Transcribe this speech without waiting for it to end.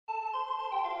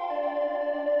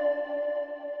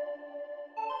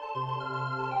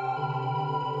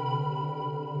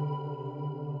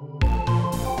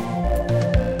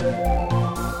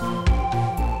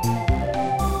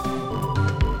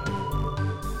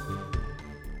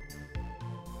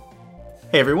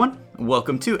Hey everyone,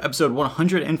 welcome to episode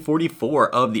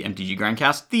 144 of the MTG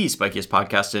Grindcast, the spikiest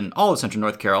podcast in all of Central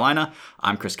North Carolina.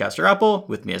 I'm Chris Caster-Apple.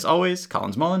 With me as always,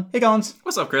 Collins Mullen. Hey Collins.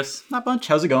 What's up, Chris? Not much.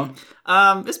 How's it going?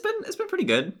 It's been pretty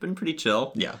good. Been pretty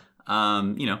chill. Yeah.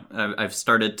 I've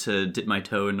started to dip my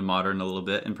toe into Modern a little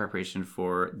bit in preparation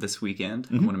for this weekend.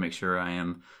 I want to make sure I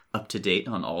am up to date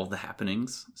on all of the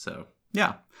happenings. So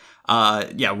Yeah.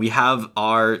 We have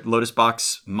our Lotus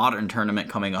Box Modern tournament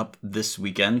coming up this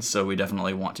weekend, so we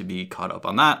definitely want to be caught up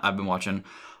on that. I've been watching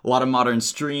a lot of Modern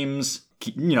streams,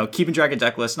 keeping track of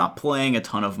deck lists, not playing a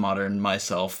ton of Modern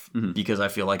myself because I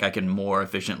feel like I can more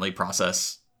efficiently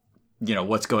process,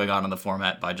 what's going on in the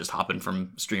format by just hopping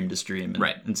from stream to stream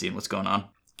and seeing what's going on.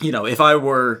 If I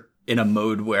were in a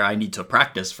mode where I need to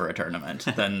practice for a tournament,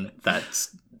 then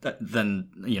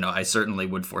I certainly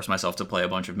would force myself to play a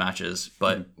bunch of matches.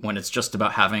 But when it's just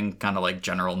about having kind of like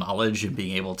general knowledge and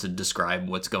being able to describe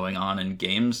what's going on in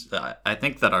games, I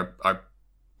think that our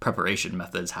preparation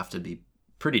methods have to be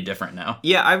pretty different now.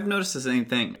 yeah, I've noticed the same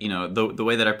thing. The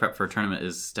way that I prep for a tournament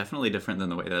is definitely different than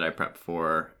the way that I prep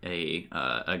for a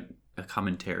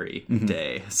commentary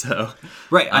day. So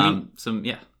Right.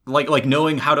 Like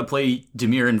knowing how to play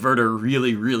Dimir Inverter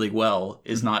really, really well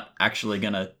is not actually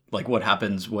gonna like what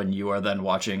happens when you are then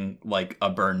watching like a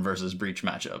Burn versus Breach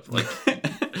matchup. Like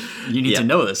you need to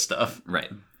know this stuff. Right.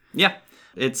 Yeah.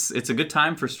 It's a good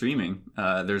time for streaming.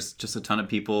 There's just a ton of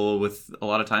people with a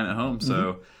lot of time at home,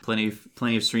 so plenty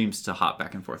of streams to hop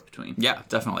back and forth between. Yeah,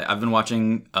 definitely. I've been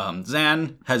watching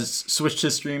Zan has switched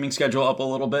his streaming schedule up a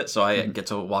little bit, so I get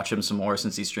to watch him some more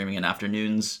since he's streaming in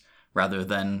afternoons rather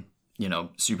than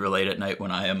super late at night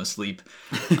when I am asleep.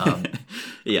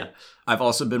 Yeah. I've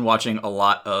also been watching a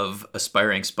lot of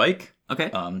Aspiring Spike.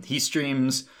 Okay. He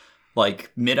streams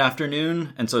like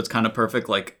mid-afternoon, and so it's kind of perfect.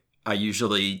 Like I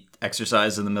usually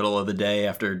exercise in the middle of the day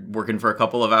after working for a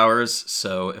couple of hours.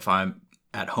 So if I'm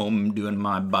at home doing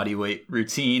my body weight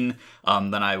routine,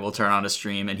 then I will turn on a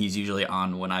stream, and he's usually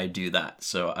on when I do that.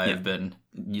 So I've been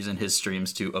using his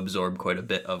streams to absorb quite a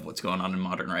bit of what's going on in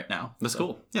Modern right now. That's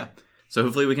cool. Yeah. So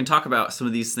hopefully we can talk about some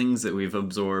of these things that we've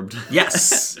absorbed.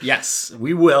 Yes,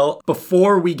 we will.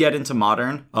 Before we get into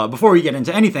Modern, before we get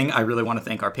into anything, I really want to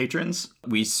thank our patrons.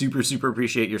 We super, super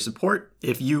appreciate your support.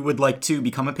 If you would like to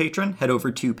become a patron, head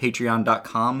over to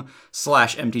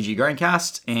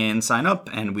patreon.com/mtggrindcast and sign up,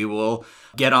 and we will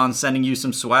get on sending you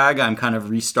some swag. I'm kind of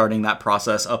restarting that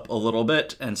process up a little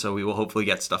bit, and so we will hopefully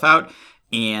get stuff out.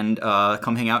 And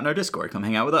come hang out in our Discord. Come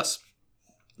hang out with us.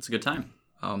 It's a good time.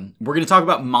 We're going to talk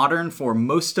about Modern for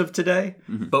most of today,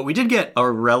 but we did get a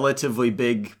relatively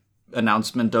big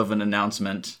announcement of an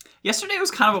announcement. Yesterday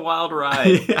was kind of a wild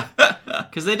ride. Yeah.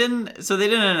 Because they didn't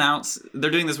announce,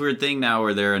 they're doing this weird thing now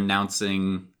where they're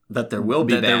announcing that there will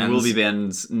be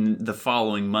bans the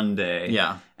following Monday.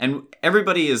 Yeah. And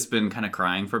everybody has been kind of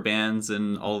crying for bans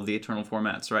in all of the Eternal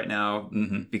formats right now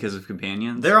because of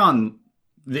companions. The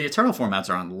Eternal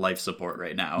formats are on life support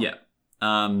right now. Yeah.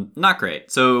 Not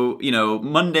great. So,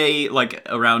 Monday, like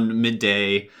around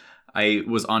midday, I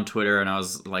was on Twitter and I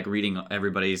was like reading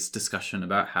everybody's discussion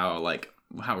about how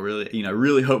really,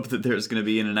 really hope that there's going to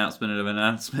be an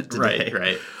announcement today.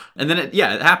 Right. And then it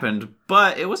happened,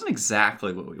 but it wasn't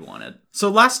exactly what we wanted.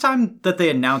 So last time that they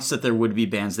announced that there would be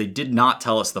bans, they did not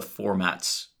tell us the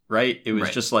formats, right? It was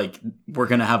just like, we're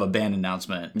going to have a ban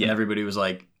announcement. Yeah. And everybody was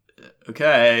like,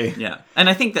 okay. Yeah. And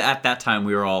I think that at that time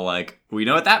we were all like, we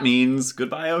know what that means.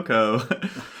 Goodbye, Oko.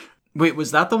 Wait,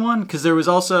 was that the one? Because there was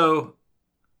also...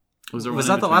 Was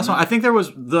that the last one? I think there was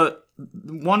the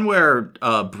one where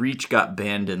Breach got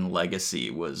banned in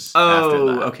Legacy was after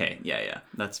that. Okay. Yeah.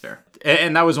 That's fair.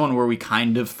 And that was one where we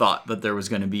kind of thought that there was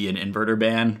going to be an inverter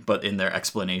ban, but in their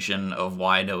explanation of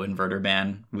why no inverter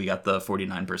ban, we got the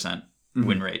 49%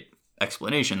 win rate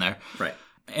explanation there. Right.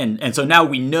 And so now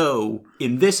we know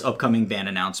in this upcoming ban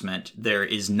announcement, there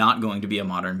is not going to be a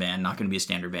Modern ban, not going to be a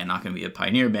Standard ban, not going to be a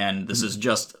Pioneer ban. This is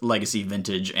just Legacy,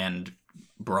 Vintage, and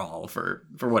Brawl for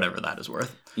whatever that is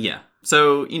worth. Yeah.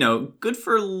 So, good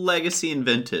for Legacy and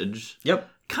Vintage. Yep.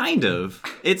 Kind of.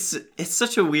 It's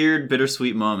such a weird,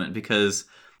 bittersweet moment because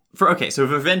for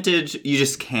Vintage, you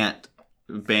just can't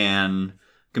ban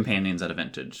companions out of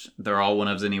Vintage. They're all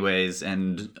one-ofs anyways,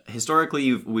 and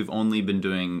historically we've only been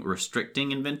doing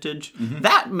restricting in Vintage.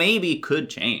 That maybe could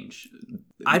change.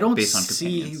 I don't based on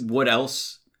see what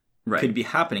else could be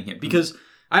happening here, because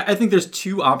I think there's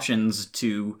two options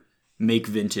to make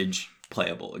Vintage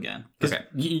playable again. Okay.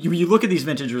 You look at these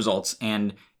Vintage results,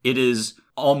 and it is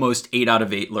almost 8 out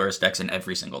of 8 Lurrus decks in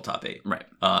every single top 8. Right.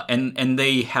 And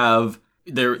they have...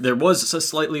 There was a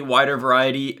slightly wider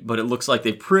variety, but it looks like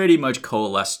they pretty much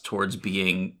coalesced towards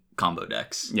being combo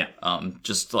decks. Yeah.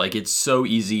 Just like it's so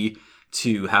easy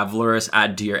to have Lurrus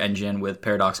add to your engine with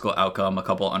Paradoxical Outcome, a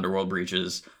couple Underworld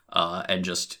Breaches, and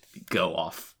just go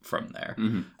off from there.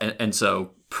 And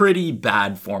so pretty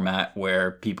bad format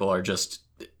where people are just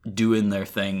doing their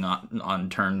thing on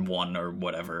turn 1 or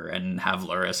whatever, and have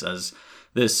Lurrus as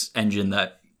this engine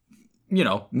that, you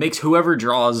know, makes whoever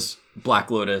draws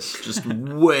Black Lotus just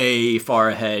way far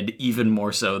ahead, even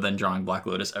more so than drawing Black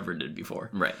Lotus ever did before.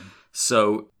 Right.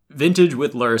 So Vintage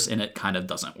with Lurrus in it kind of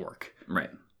doesn't work. Right.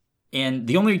 And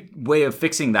the only way of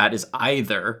fixing that is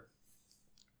either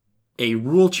a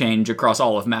rule change across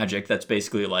all of Magic that's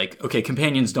basically like, okay,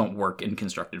 companions don't work in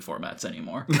constructed formats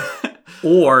anymore.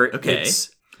 or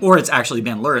it's actually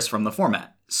banned Lurrus from the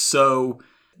format. So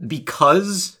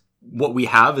because what we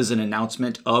have is an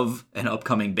announcement of an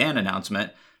upcoming ban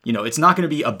announcement, you know, it's not going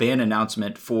to be a ban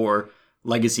announcement for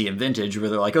Legacy and Vintage where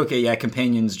they're like, okay, yeah,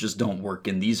 companions just don't work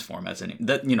in these formats anymore.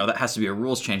 That, you know, that has to be a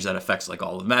rules change that affects like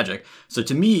all of Magic. So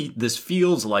to me, this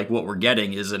feels like what we're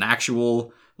getting is an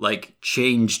actual like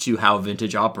change to how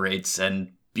Vintage operates,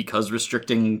 and because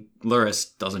restricting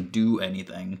Lurrus doesn't do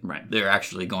anything, right, they're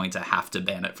actually going to have to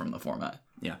ban it from the format.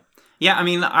 Yeah. Yeah, I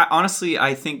mean, honestly,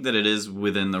 I think that it is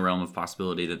within the realm of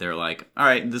possibility that they're like, all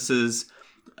right, this is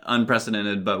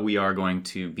unprecedented, but we are going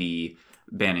to be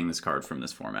banning this card from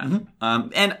this format.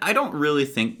 And I don't really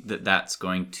think that that's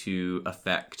going to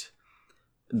affect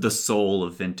the soul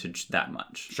of Vintage that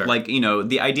much. Sure. Like, you know,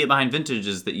 the idea behind Vintage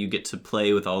is that you get to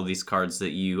play with all of these cards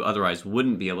that you otherwise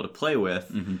wouldn't be able to play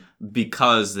with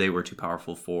because they were too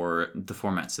powerful for the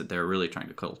formats that they're really trying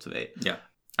to cultivate. Yeah.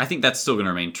 I think that's still going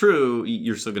to remain true.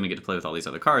 You're still going to get to play with all these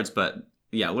other cards, but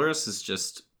yeah, Lurrus is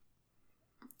just,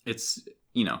 it's,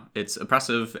 you know, it's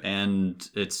oppressive and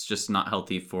it's just not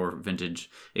healthy for Vintage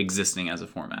existing as a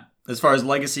format. As far as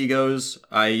Legacy goes,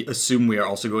 I assume we are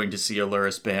also going to see a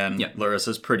Lurrus ban. Yeah. Lurrus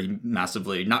is pretty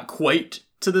massively, not quite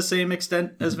to the same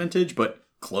extent as Vintage, but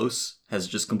close, has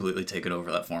just completely taken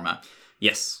over that format.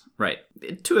 Yes, right.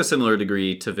 To a similar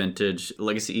degree to Vintage,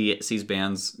 Legacy sees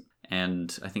bans,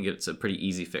 and I think it's a pretty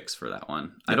easy fix for that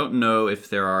one. I don't know if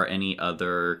there are any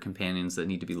other companions that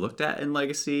need to be looked at in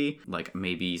Legacy, like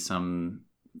maybe some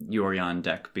Yorion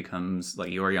deck becomes, like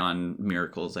Yorion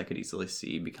Miracles I could easily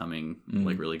see becoming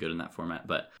like really good in that format,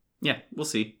 but yeah, we'll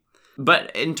see.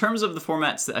 But in terms of the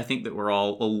formats that I think that we're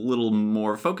all a little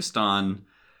more focused on,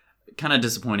 kind of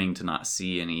disappointing to not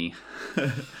see any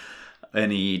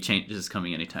any changes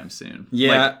coming anytime soon.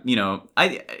 Yeah. Like, you know,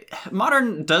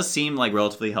 Modern does seem like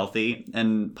relatively healthy,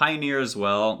 and Pioneer as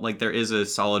well. Like, there is a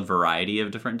solid variety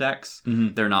of different decks.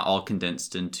 They're not all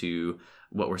condensed into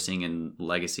what we're seeing in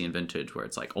Legacy and Vintage, where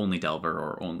it's like only Delver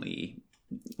or only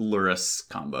Lurrus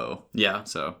combo. Yeah.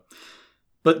 So,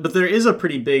 but there is a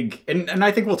pretty big, and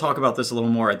I think we'll talk about this a little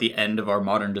more at the end of our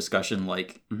Modern discussion,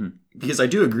 like, because I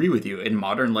do agree with you. In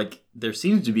Modern, like, there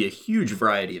seems to be a huge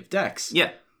variety of decks.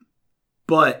 Yeah.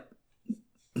 But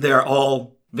they're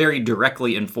all very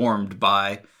directly informed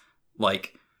by,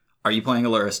 like, are you playing a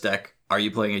Lurrus deck? Are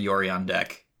you playing a Yorion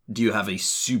deck? Do you have a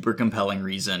super compelling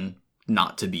reason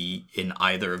not to be in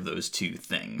either of those two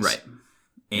things? Right.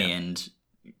 And,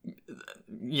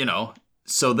 you know,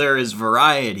 so there is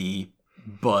variety,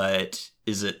 but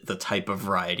is it the type of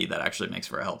variety that actually makes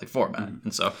for a healthy format?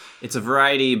 And so it's a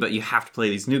variety, but you have to play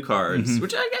these new cards,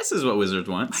 which I guess is what Wizards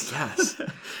wants. Yes.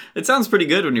 It sounds pretty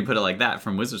good when you put it like that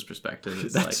from Wizards' perspective.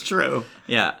 It's that's like, true.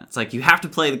 Yeah, it's like you have to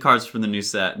play the cards from the new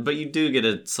set, but you do get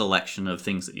a selection of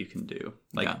things that you can do.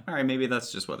 Like, all right, maybe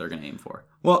that's just what they're going to aim for.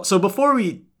 Well, so before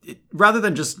rather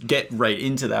than just get right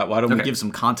into that, why don't we give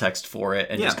some context for it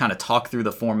and just kind of talk through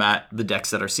the format, the decks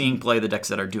that are seeing play, the decks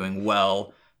that are doing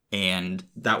well, and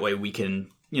that way we can,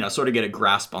 you know, sort of get a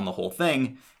grasp on the whole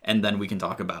thing, and then we can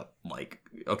talk about, like,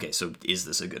 okay, so is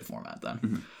this a good format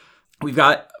then? We've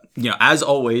got, you know, as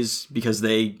always, because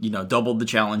they, you know, doubled the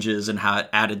challenges and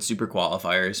added super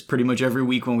qualifiers. Pretty much every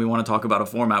week when we want to talk about a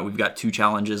format, we've got 2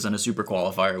 challenges and a super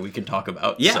qualifier we can talk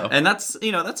about. Yeah, so. And that's,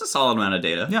 you know, that's a solid amount of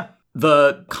data. Yeah.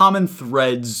 The common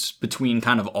threads between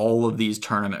kind of all of these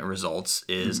tournament results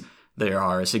is there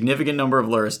are a significant number of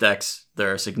Lurrus decks,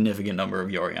 there are a significant number of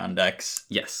Yorion decks.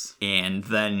 Yes. And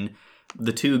then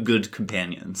the 2 good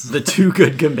companions. The 2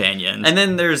 good companions. And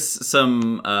then there's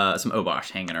some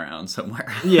Obosh hanging around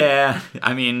somewhere. Yeah.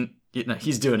 I mean, you know,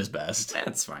 he's doing his best.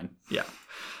 That's fine. Yeah.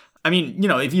 I mean, you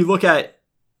know, if you look at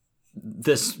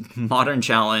this Modern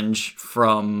challenge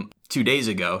from 2 days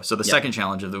ago, so the second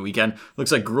challenge of the weekend,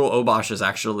 looks like Gruul Obosh is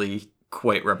actually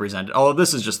quite represented. Oh,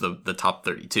 this is just the top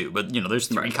 32, but, you know, there's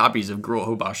 3 copies of Gruul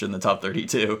Obosh in the top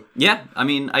 32. Yeah, I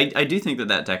mean, I do think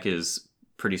that deck is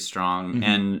pretty strong,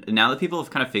 and now that people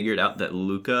have kind of figured out that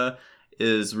Luca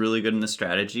is really good in the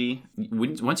strategy.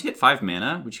 Once you hit 5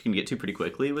 mana, which you can get to pretty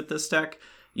quickly with this deck,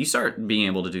 you start being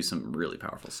able to do some really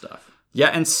powerful stuff. Yeah,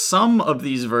 and some of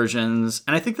these versions,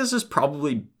 and I think this is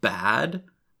probably bad,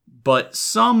 but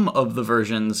some of the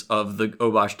versions of the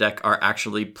Obosh deck are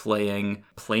actually playing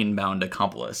Planebound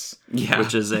Accomplice,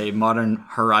 which is a Modern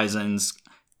Horizons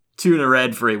 2 and a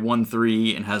red for a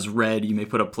 1/3 and has red. You may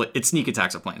put it sneak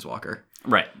attacks a Planeswalker.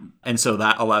 Right. And so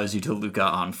that allows you to Luca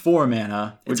on 4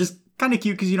 mana, which is kind of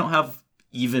cute because you don't have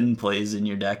even plays in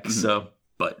your deck.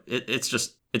 But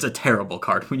it's a terrible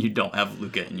card when you don't have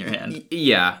Luca in your hand.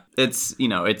 Yeah,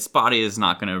 its body is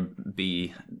not going to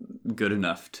be good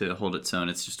enough to hold its own.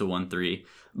 It's just a 1/3.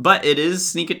 But it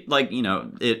is it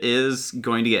is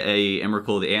going to get a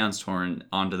Emrakul the Aeon's Torn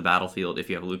onto the battlefield if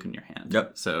you have a Luca in your hand.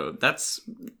 Yep. So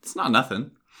it's not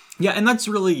nothing. Yeah, and that's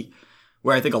really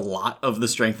where I think a lot of the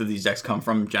strength of these decks come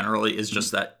from generally is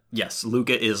just that, yes,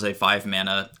 Luca is a 5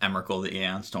 mana Emrakul the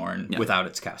Aeon's Torn without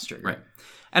its cast trigger. Right.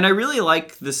 And I really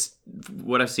like this,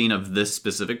 what I've seen of this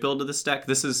specific build of this deck.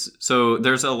 So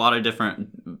there's a lot of different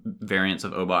variants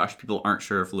of Obosh. People aren't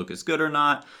sure if Luca's good or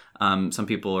not. Some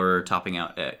people are topping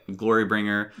out at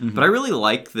Glorybringer. But I really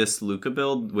like this Luca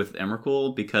build with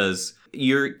Emrakul because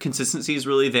your consistency is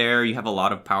really there. You have a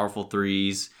lot of powerful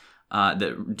 3s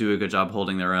that do a good job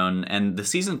holding their own. And the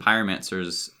Seasoned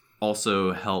Pyromancers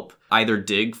also help either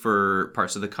dig for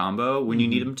parts of the combo when you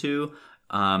need them to,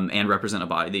 and represent a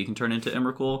body that you can turn into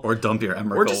Emrakul. Or dump your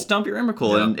Emrakul. Or just dump your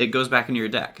Emrakul and it goes back into your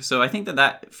deck. So I think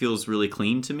that feels really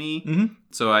clean to me.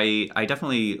 So I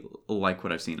definitely like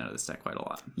what I've seen out of this deck quite a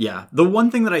lot. Yeah. The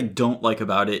one thing that I don't like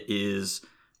about it is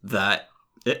that,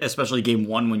 especially game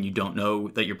 1 when you don't know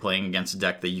that you're playing against a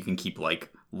deck that you can keep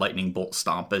like Lightning Bolt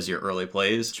Stomp as your early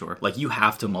plays. Sure. Like you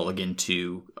have to mulligan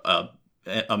to a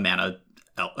mana,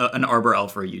 an Arbor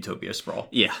Elf or a Utopia Sprawl.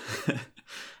 Yeah.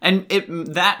 And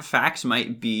that fact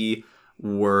might be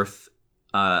worth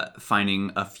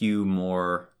finding a few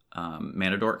more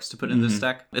mana dorks to put in this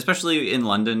deck. Especially in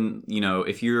London,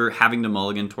 if you're having to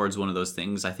mulligan towards one of those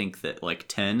things, I think that like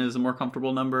 10 is a more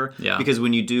comfortable number. Yeah. Because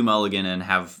when you do mulligan and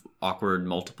have awkward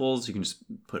multiples, you can just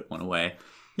put one away.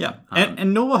 Yeah,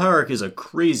 and Noble Hierarch is a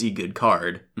crazy good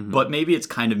card, but maybe it's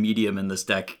kind of medium in this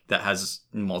deck that has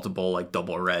multiple like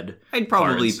double red. I'd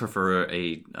probably prefer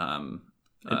a...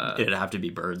 it'd have to be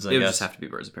Birds, I guess. It would just have to be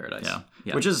Birds of Paradise.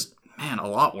 Yeah. Which is, man, a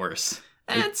lot worse.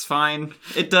 It's fine.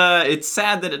 It's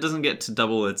sad that it doesn't get to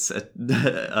double its...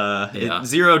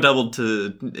 0 doubled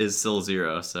is still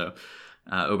 0, so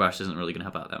Obosh isn't really going to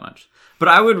help out that much. But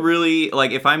I would really,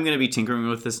 if I'm going to be tinkering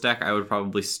with this deck, I would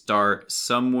probably start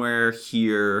somewhere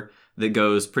here that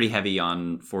goes pretty heavy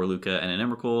on 4 Luca and an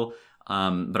Emrakul.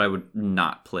 But I would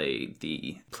not play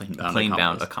the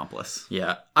Planebound Accomplice.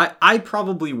 Yeah. I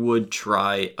probably would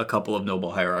try a couple of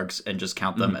Noble Hierarchs and just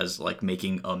count them as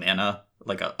making a mana,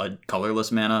 like a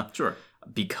colorless mana. Sure.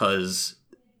 Because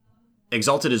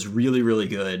Exalted is really, really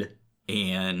good.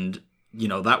 And,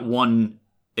 that one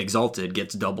Exalted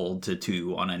gets doubled to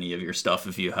 2 on any of your stuff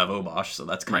if you have Obosh, so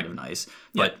that's kind of nice.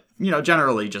 But,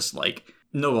 generally just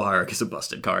Noble Hierarch is a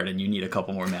busted card, and you need a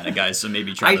couple more mana guys, so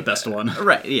maybe try the best one.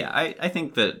 Right, yeah. I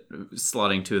think that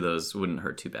slotting 2 of those wouldn't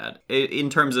hurt too bad. In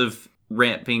terms of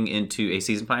ramping into a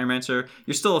Seasoned Pyromancer,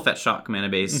 you're still a Fetch Shock mana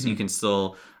base. You can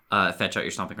still fetch out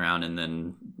your Stomping Ground and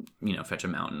then, fetch a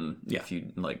Mountain if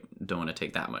you don't want to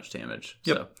take that much damage.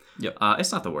 So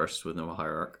it's not the worst with Noble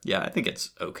Hierarch. Yeah, I think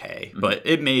it's okay. But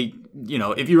it may,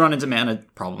 if you run into mana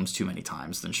problems too many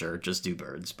times, then sure, just do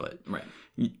Birds. But right.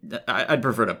 I'd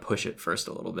prefer to push it first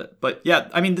a little bit. But yeah,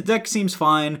 I mean, the deck seems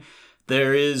fine.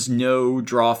 There is no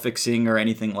draw fixing or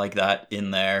anything like that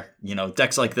in there.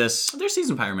 Decks like this. There's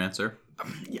Seasoned Pyromancer.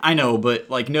 I know, but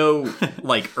no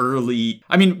early.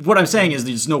 I mean, what I'm saying is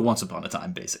there's no Once Upon a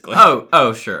Time, basically.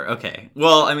 Oh, sure, okay.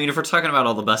 Well, I mean, if we're talking about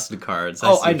all the busted cards,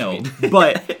 I know,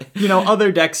 but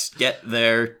other decks get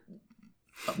their,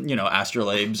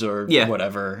 Astrolabes or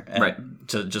whatever,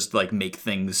 to just make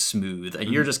things smooth, and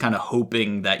you're just kind of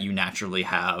hoping that you naturally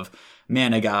have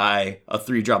Mana Guy, a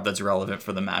 3-drop that's relevant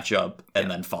for the matchup, and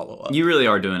then follow up. You really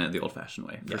are doing it the old-fashioned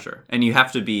way, for sure, and you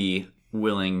have to be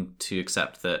willing to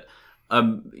accept that.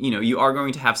 You are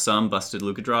going to have some busted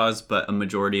Luca draws, but a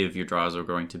majority of your draws are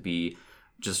going to be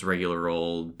just regular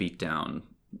old beatdown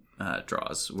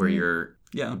draws where you're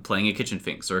playing a Kitchen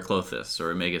Finks or a Klothys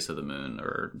or a Magus of the Moon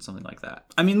or something like that.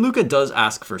 I mean, Luca does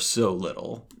ask for so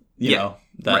little,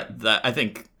 that I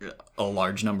think a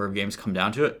large number of games come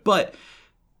down to it. But,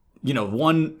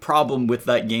 one problem with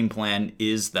that game plan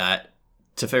is that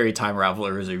Teferi Time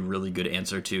Raveler is a really good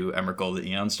answer to Emrakul the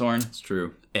Aeon's Torn. It's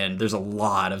true. And there's a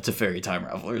lot of Teferi Time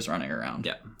Ravelers running around.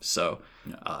 Yeah. So,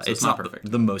 so it's not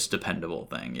perfect. The most dependable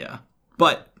thing,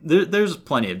 But there's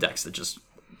plenty of decks that just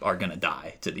are going to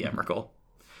die to the Emrakul.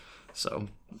 So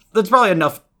that's probably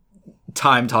enough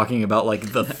time talking about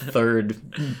like the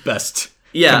third best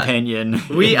companion.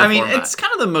 It's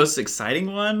kind of the most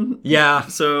exciting one. Yeah.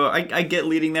 So I get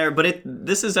leading there, but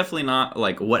this is definitely not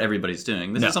like what everybody's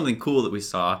doing. This is something cool that we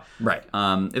saw. Right.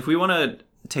 If we want to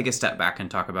take a step back and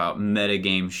talk about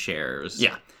metagame shares,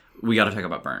 we got to talk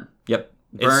about Burn. Yep.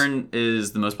 Burn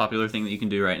is the most popular thing that you can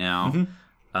do right now.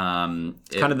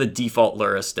 It's kind of the default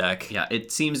Lurrus deck. Yeah,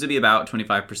 it seems to be about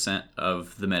 25%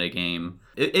 of the metagame.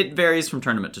 It varies from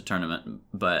tournament to tournament,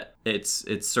 but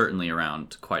it's certainly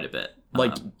around quite a bit.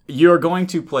 Like, you're going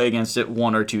to play against it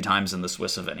 1 or 2 times in the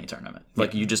Swiss of any tournament.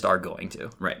 Like, you just are going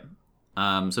to. Right.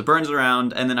 So Burn's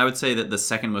around, and then I would say that the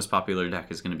second most popular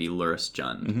deck is going to be Lurrus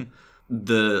Jund.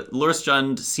 The Lurrus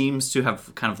Jund seems to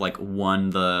have kind of like won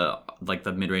the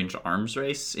mid-range arms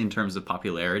race in terms of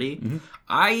popularity.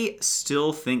 I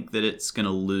still think that it's going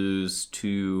to lose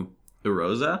to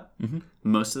Erosa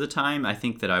most of the time. I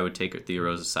think that I would take the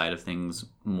Erosa side of things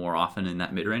more often in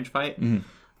that mid-range fight.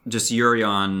 Just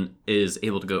Yorion is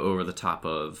able to go over the top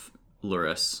of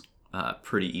Lurrus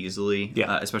pretty easily,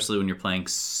 especially when you're playing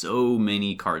so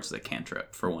many cards that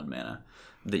cantrip for 1 mana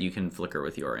that you can flicker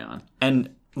with Yorion.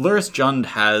 And Lurrus Jund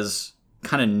has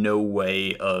kind of no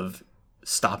way of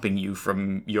stopping you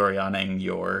from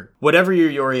Yorioning whatever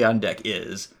your Yorion deck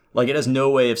is. Like, it has no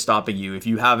way of stopping you if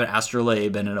you have an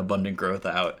Astrolabe and an Abundant Growth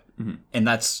out. And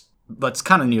that's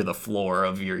kind of near the floor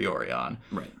of your Yorion.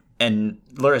 Right. And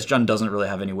Lurrus Jund doesn't really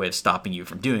have any way of stopping you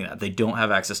from doing that. They don't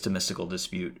have access to Mystical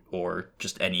Dispute or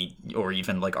or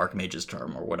even like Archmage's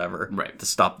Charm or whatever to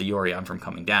stop the Yorion from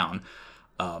coming down.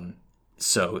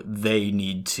 So they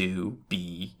need to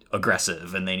be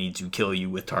aggressive and they need to kill you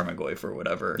with Tarmogoyf or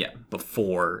whatever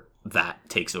before that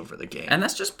takes over the game. And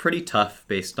that's just pretty tough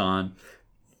based on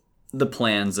the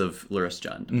plans of Lurrus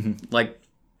Jund. Like,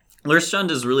 Lurrus Jund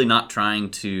is really not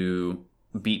trying to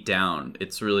beat down.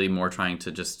 It's really more trying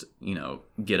to just,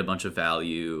 get a bunch of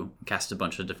value, cast a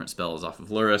bunch of different spells off of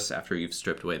Lurrus after you've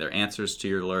stripped away their answers to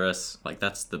your Lurrus. Like,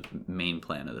 that's the main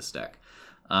plan of this deck.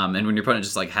 And when your opponent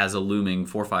just like has a looming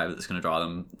 4/5 that's going to draw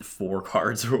them 4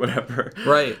 cards or whatever,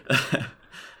 right?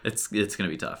 it's going to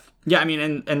be tough. Yeah, I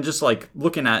mean, and just like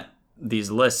looking at these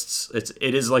lists,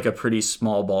 it is like a pretty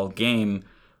small ball game.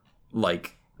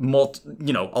 Like a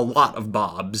lot of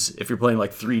Bobs. If you're playing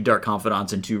like 3 Dark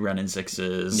Confidants and 2 Renin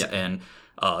 6s, and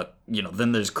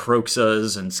then there's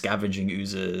Kroxas and Scavenging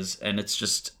Oozes, and it's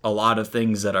just a lot of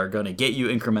things that are going to get you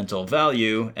incremental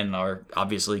value and are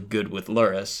obviously good with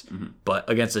Lurrus, but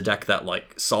against a deck that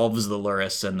like solves the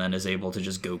Lurrus and then is able to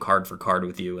just go card for card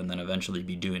with you and then eventually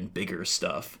be doing bigger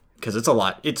stuff. Because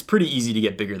it's pretty easy to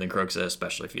get bigger than Kroxa,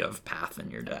 especially if you have Path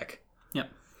in your deck. Yep.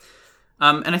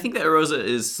 And I think that Erosa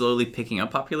is slowly picking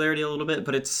up popularity a little bit,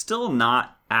 but it's still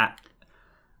not at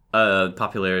a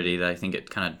popularity that I think it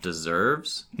kind of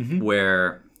deserves,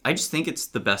 where I just think it's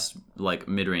the best like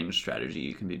mid-range strategy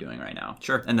you can be doing right now.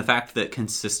 Sure. And the fact that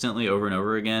consistently over and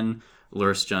over again,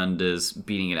 Lurrus Jund is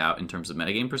beating it out in terms of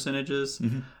metagame percentages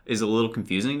is a little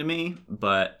confusing to me,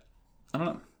 but I don't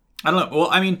know. Well,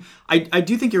 I mean, I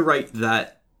do think you're right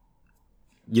that,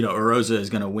 Erosa is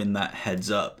going to win that heads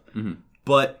up.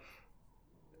 But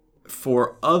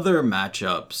for other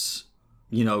matchups,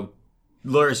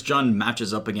 Lurrus Jund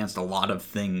matches up against a lot of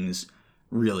things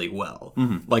really well.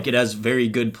 Like, it has very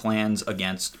good plans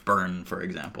against Burn, for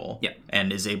example.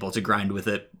 And is able to grind with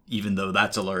it, even though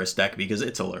that's a Lurrus deck, because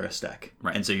it's a Lurrus deck.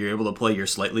 Right. And so you're able to play your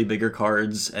slightly bigger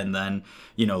cards and then,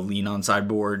 lean on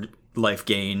sideboard life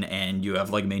gain, and you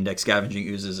have like main deck Scavenging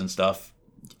Oozes and stuff,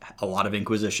 a lot of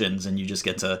Inquisitions, and you just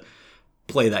get to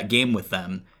play that game with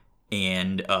them.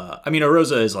 And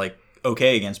Erosa is like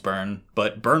okay against Burn,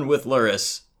 but Burn with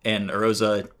Lurrus, and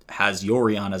Erosa has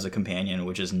Yorion as a companion,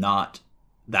 which is not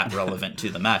that relevant to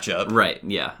the matchup. Right,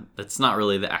 yeah. That's not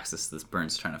really the axis that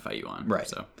Burn's trying to fight you on. Right.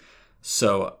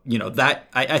 So that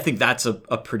I think that's a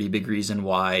pretty big reason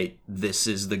why this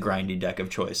is the grindy deck of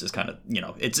choice. Is kind of,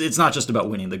 it's not just about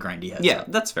winning the grindy heads. Yeah,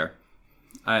 that's fair.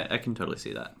 I can totally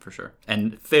see that, for sure.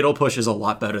 And Fatal Push is a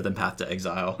lot better than Path to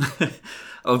Exile.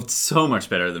 Oh, it's so much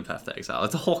better than Path to Exile.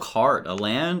 It's a whole card. A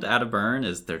land out of Burn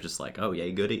they're just like, oh,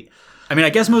 yay, goody. I mean, I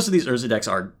guess most of these Urza decks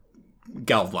are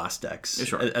Galvblast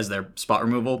decks as their spot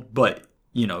removal, but,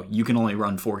 you can only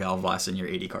run 4 Galvblast in your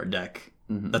 80-card deck.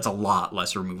 That's a lot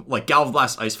less removal. Like,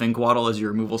 Galvblast Icefang Quaddle is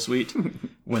your removal suite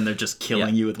when they're just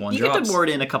killing you with 1 drops. You get to board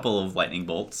in a couple of lightning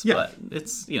bolts, but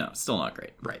it's, still not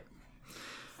great. Right.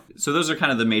 So those are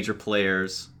kind of the major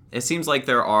players. It seems like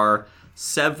there are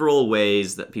several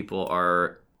ways that people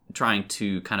are trying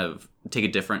to kind of take a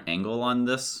different angle on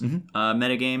this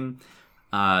metagame.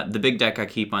 The big deck I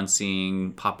keep on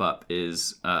seeing pop up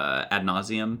is Ad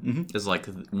Nauseam, is like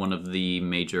one of the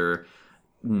major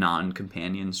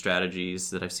non-companion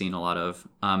strategies that I've seen a lot of.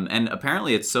 And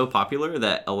apparently it's so popular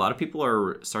that a lot of people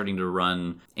are starting to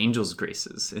run Angel's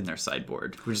Graces in their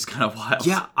sideboard, which is kind of wild.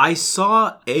 Yeah, I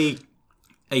saw a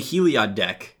Heliod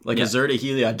deck, like a Zerda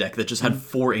Heliod deck that just had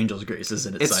 4 Angel's Graces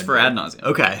in its sideboard. It's for Ad Nauseam.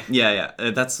 Okay. Yeah.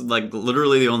 That's like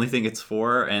literally the only thing it's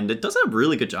for, and it does a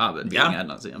really good job at being Ad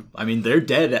Nauseam. I mean, they're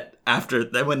dead after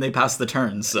when they pass the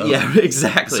turn, so yeah,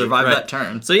 exactly. Survive that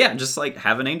turn. So yeah, just like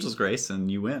have an Angel's Grace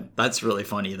and you win. That's really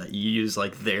funny that you use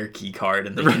like their key card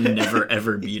and they can never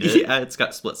ever beat it. Yeah, it's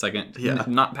got split second. Yeah,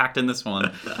 not packed in this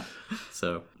one.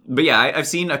 So, but yeah, I've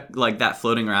seen like that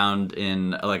floating around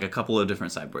in like a couple of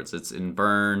different sideboards. It's in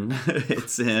Burn,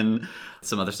 it's in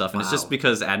some other stuff, and it's just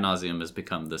because Ad Nauseam has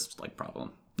become this like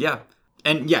problem. Yeah,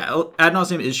 and yeah, Ad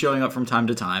Nauseam is showing up from time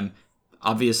to time.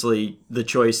 Obviously, the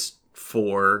choice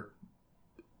for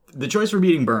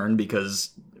beating Burn, because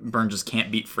Burn just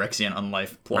can't beat Phyrexian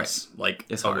Unlife plus like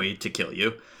it's a way to kill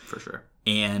you for sure.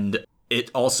 And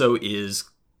it also is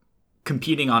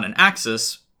competing on an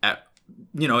axis at,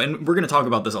 you know, and we're going to talk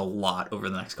about this a lot over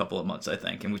the next couple of months, I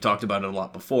think, and we've talked about it a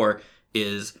lot before,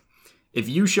 is if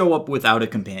you show up without a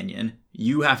companion,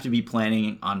 you have to be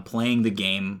planning on playing the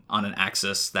game on an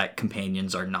axis that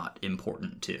companions are not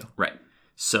important to. Right.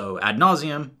 So Ad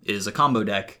Nauseam is a combo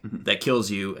deck that kills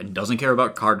you and doesn't care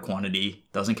about card quantity,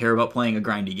 doesn't care about playing a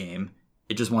grindy game.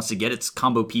 It just wants to get its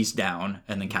combo piece down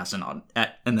and then cast an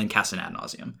Ad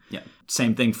Nauseam. Yeah.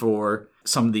 Same thing for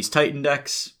some of these Titan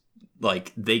decks.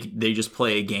 Like they just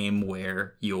play a game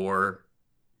where your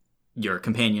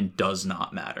companion does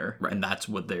not matter, and that's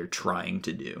what they're trying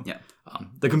to do. Yeah.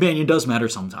 The companion does matter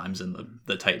sometimes in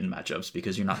the Titan matchups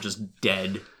because you're not just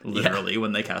dead literally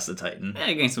when they cast the Titan.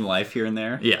 Yeah, gain some life here and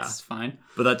there. Yeah, it's fine.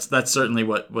 But that's certainly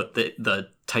what the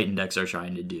Titan decks are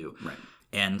trying to do. Right.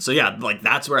 And so yeah, like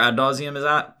that's where Ad Nauseam is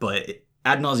at. But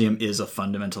Ad Nauseam is a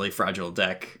fundamentally fragile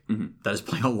deck that is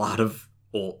playing a lot of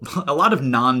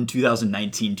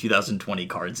non-2019, 2020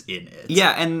 cards in it.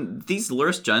 Yeah, and these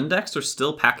Lurrus Jund decks are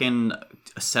still packing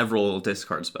several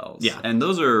discard spells. Yeah. And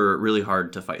those are really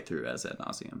hard to fight through as Ad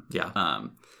Nauseam. Yeah.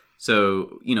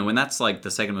 So, you know, when that's like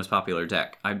the second most popular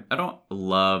deck, I don't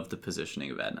love the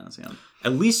positioning of Ad Nauseam.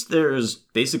 At least there's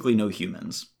basically no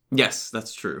humans. Yes,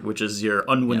 that's true. Which is your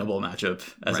unwinnable matchup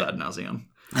as Ad Nauseam.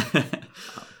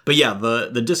 But yeah,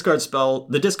 the discard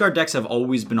decks have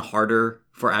always been harder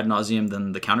for Ad Nauseam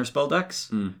than the counterspell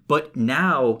decks. But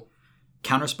now,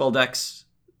 counterspell decks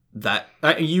that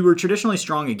you were traditionally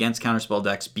strong against counterspell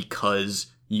decks because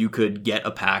you could get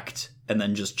a pact and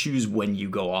then just choose when you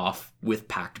go off with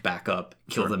pact backup,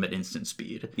 kill them at instant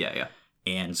speed. Yeah.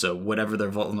 And so whatever their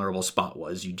vulnerable spot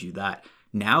was, you do that.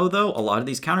 Now, though, a lot of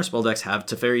these counterspell decks have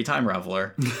Teferi Time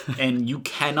Raveler, and you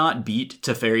cannot beat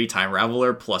Teferi Time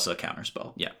Raveler plus a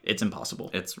counterspell. Yeah. It's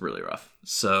impossible. It's really rough.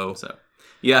 So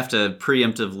you have to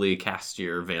preemptively cast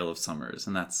your Veil of Summers,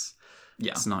 and it's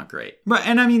not great. Right,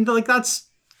 and I mean, like, that's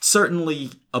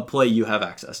certainly a play you have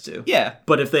access to. Yeah.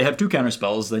 But if they have 2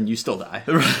 counterspells, then you still die.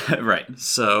 Right.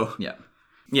 So.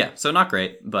 Yeah, so not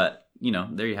great, but, you know,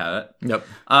 there you have it. Yep.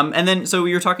 And then, so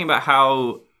we were talking about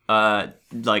how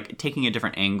like taking a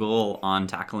different angle on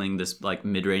tackling this like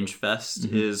mid-range fest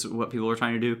is what people are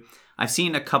trying to do. I've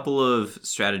seen a couple of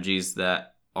strategies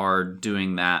that are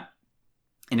doing that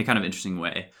in a kind of interesting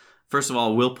way. First of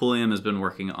all, Will Pulliam has been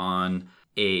working on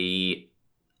a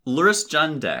Lurrus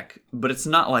Jund deck, but it's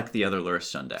not like the other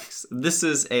Lurrus Jund decks. This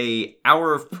is a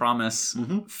Hour of Promise,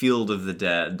 Field of the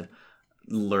Dead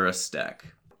Lurrus deck.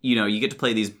 You know, you get to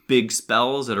play these big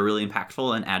spells that are really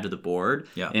impactful and add to the board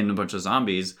in a bunch of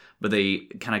zombies, but they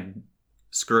kind of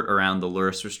skirt around the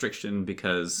Lurrus restriction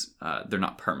because they're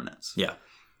not permanents. Yeah.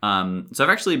 So I've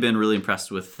actually been really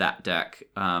impressed with that deck,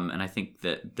 and I think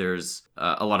that there's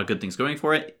a lot of good things going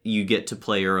for it. You get to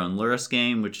play your own Lurrus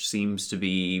game, which seems to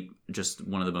be just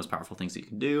one of the most powerful things that you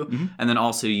can do. And then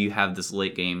also you have this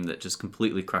late game that just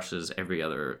completely crushes every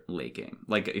other late game.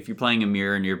 Like if you're playing a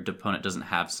mirror and your opponent doesn't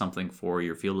have something for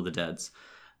your Field of the Deads,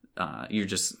 you're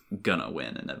just gonna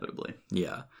win inevitably.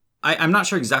 Yeah. I'm not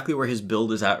sure exactly where his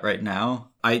build is at right now.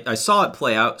 I saw it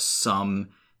play out some,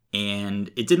 and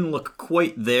it didn't look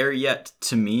quite there yet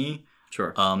to me.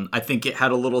 Sure. I think it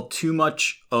had a little too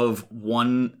much of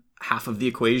one half of the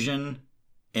equation,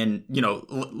 and, you know,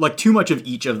 like too much of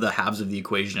each of the halves of the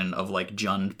equation of like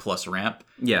Jund plus ramp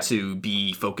Yeah. to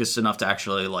be focused enough to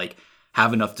actually like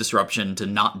have enough disruption to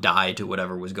not die to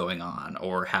whatever was going on,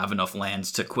 or have enough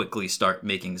lands to quickly start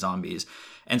making zombies.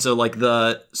 And so, like,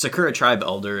 the Sakura Tribe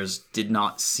Elders did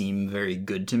not seem very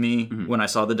good to me when I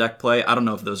saw the deck play. I don't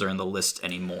know if those are in the list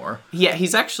anymore. Yeah,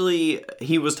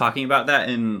 he was talking about that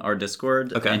in our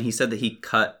Discord, and he said that he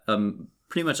cut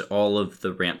pretty much all of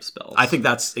the ramp spells. I think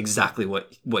that's exactly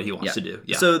what he wants to do.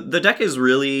 Yeah. So the deck is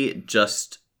really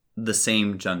just the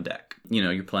same Jund deck. You know,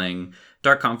 you're playing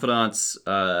Dark Confidants,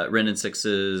 Wrenn and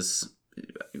 6s,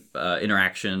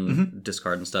 interaction,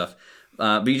 discard and stuff.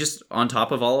 But you just, on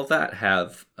top of all of that,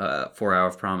 have 4 Hour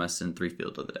of Promise and 3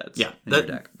 Field of the Dead. Yeah,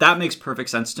 that makes perfect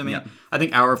sense to me. Yeah. I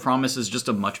think Hour of Promise is just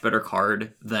a much better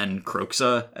card than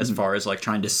Kroxa as far as like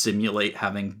trying to simulate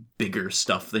having bigger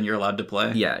stuff than you're allowed to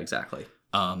play. Yeah, exactly.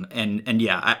 And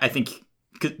yeah, I think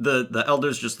the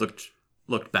Elders just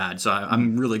looked bad, so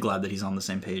I'm really glad that he's on the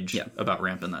same page about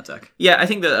ramping that deck. Yeah, I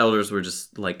think the Elders were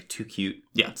just like too cute.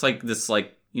 Yeah, it's like this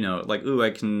like. You know, like, ooh, I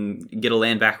can get a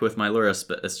land back with my Lurrus,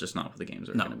 but it's just not what the games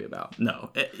are going to be about. No.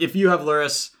 If you have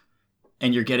Lurrus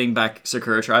and you're getting back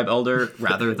Sakura Tribe Elder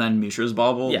rather than Mishra's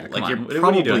Bauble, you're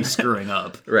probably screwing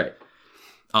up. Right.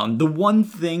 The one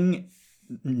thing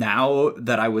now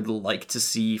that I would like to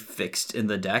see fixed in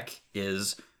the deck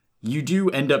is you do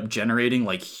end up generating,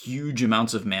 like, huge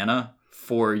amounts of mana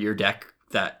for your deck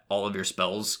that all of your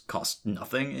spells cost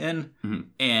nothing in.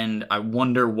 And I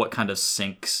wonder what kind of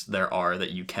sinks there are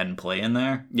that you can play in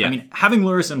there. Yeah. I mean, having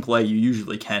Lurrus in play, you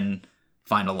usually can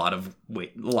find a lot of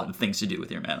things to do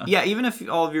with your mana. Yeah, even if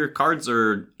all of your cards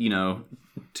are,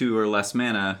 2 or less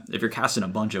mana, if you're casting a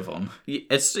bunch of them.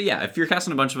 If you're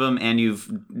casting a bunch of them and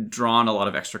you've drawn a lot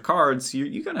of extra cards,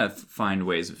 you're going to find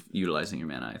ways of utilizing your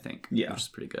mana, I think. Yeah. Which is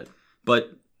pretty good.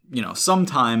 But,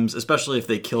 sometimes, especially if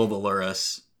they kill the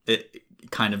Lurrus, it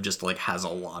kind of just like has a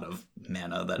lot of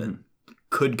mana that it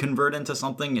could convert into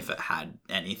something if it had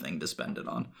anything to spend it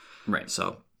on. Right.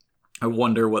 So I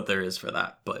wonder what there is for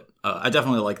that. But I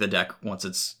definitely like the deck once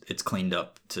it's cleaned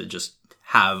up to just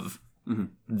have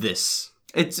this.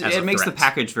 It makes the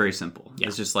package very simple. Yeah.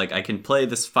 It's just like I can play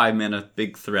this 5 mana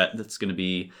big threat that's going to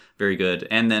be very good.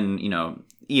 And then,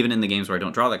 even in the games where I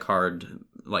don't draw that card,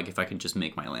 like if I can just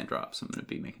make my land drops, I'm going to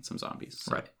be making some zombies.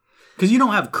 So. Right. Because you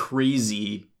don't have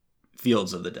crazy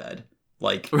Fields of the Dead.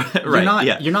 Like, you're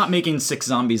not making 6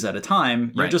 zombies at a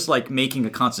time. You're just like making a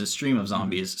constant stream of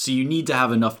zombies. So you need to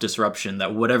have enough disruption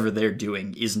that whatever they're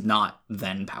doing is not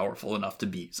then powerful enough to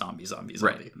beat zombie.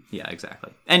 Right. Yeah,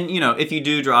 exactly. And, if you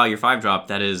do draw your 5-drop,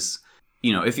 that is,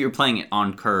 if you're playing it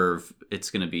on curve,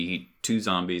 it's going to be 2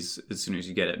 zombies as soon as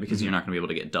you get it because you're not going to be able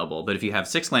to get double. But if you have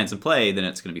 6 lands in play, then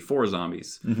it's going to be 4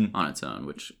 zombies on its own,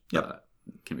 which...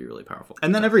 can be really powerful.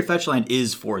 And then every fetch land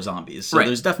is 4 zombies. So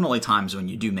there's definitely times when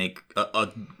you do make a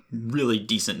really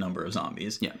decent number of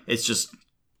zombies. Yeah. It's just,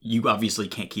 you obviously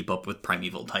can't keep up with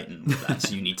Primeval Titan with that,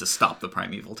 so you need to stop the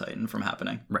Primeval Titan from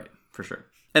happening. Right, for sure.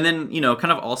 And then,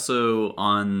 kind of also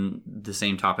on the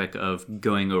same topic of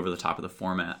going over the top of the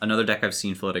format, another deck I've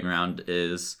seen floating around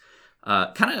is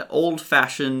kind of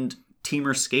old-fashioned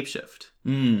Temur Scapeshift.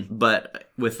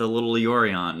 But with a little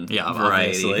Yorion variety.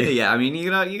 Obviously. Yeah, I mean, you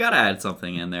gotta add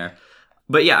something in there.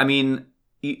 But yeah, I mean,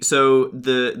 so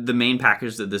the main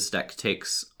package that this deck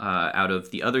takes out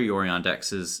of the other Yorion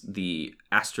decks is the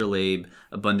Astrolabe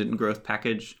Abundant Growth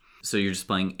package. So you're just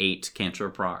playing 8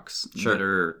 cantrip procs that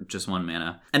are just 1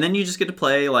 mana. And then you just get to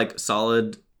play like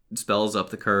solid spells up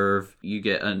the curve. You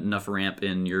get enough ramp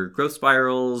in your growth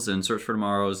spirals and Search for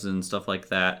Tomorrows and stuff like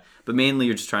that. But mainly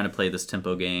you're just trying to play this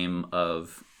tempo game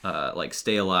of like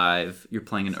stay alive. You're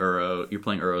playing an Uro. You're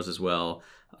playing Uros as well.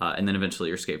 And then eventually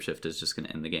your Scapeshift is just going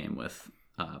to end the game with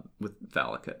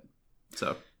Valakut.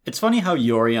 So it's funny how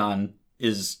Yorion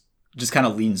is just kind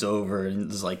of leans over and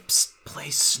is like, play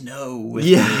snow with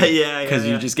me. Yeah. Because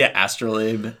you just get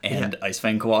Astrolabe and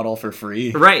Icefang Coatl for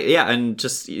free. Right, yeah. And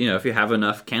just, if you have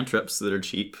enough cantrips that are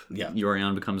cheap,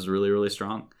 Yorion becomes really, really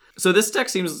strong. So this deck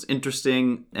seems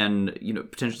interesting and,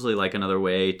 potentially like another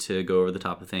way to go over the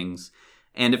top of things.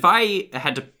 And if I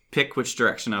had to pick which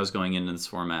direction I was going in this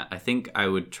format, I think I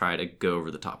would try to go over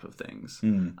the top of things.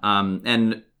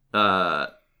 And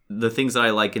the things that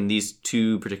I like in these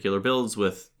 2 particular builds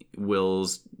with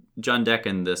Will's Jund deck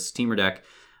and this Temur deck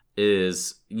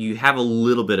is you have a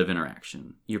little bit of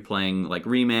interaction. You're playing like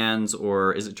Remands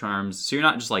or Is It Charms, so you're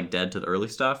not just like dead to the early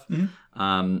stuff,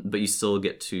 but you still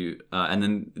get to, and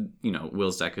then,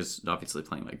 Will's deck is obviously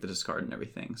playing like the discard and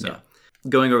everything, so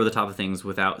going over the top of things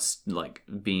without like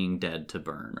being dead to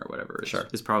burn or whatever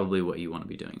is probably what you want to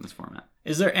be doing in this format.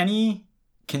 Is there any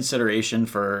consideration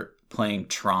for playing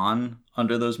Tron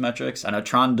under those metrics? I know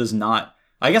Tron does not...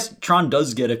 I guess Tron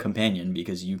does get a companion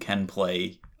because you can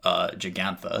play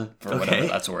Gigantha, for whatever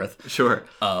that's worth. Sure.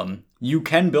 You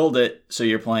can build it so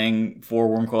you're playing 4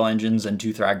 Wormcoil Engines and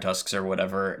 2 Thragtusks or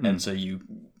whatever, and so you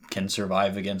can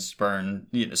survive against Burn.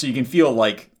 So you can feel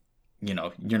like,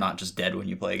 you're not just dead when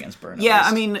you play against Burn. Yeah,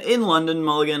 I mean, in London,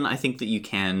 Mulligan, I think that you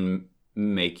can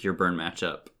make your Burn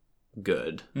matchup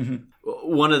good. Mm-hmm.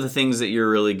 One of the things that you're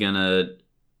really going to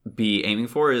be aiming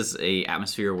for is a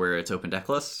atmosphere where it's open deck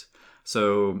list.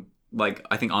 So, like,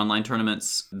 I think online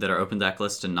tournaments that are open deck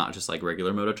list and not just like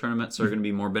regular Moto tournaments are going to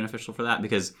be more beneficial for that,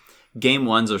 because game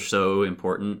ones are so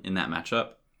important in that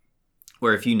matchup.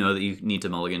 Where if you know that you need to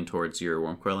mulligan towards your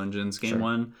Wormcoil Engines game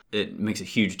one, it makes a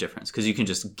huge difference because you can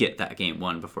just get that game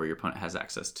one before your opponent has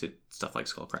access to stuff like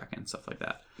Skullcracken and stuff like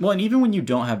that. Well, and even when you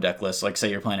don't have deck lists, like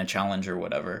say you're playing a challenge or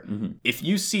whatever, if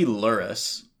you see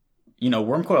Lurrus,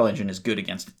 Wormcoil Engine is good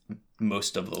against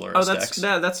most of the Lurrus decks.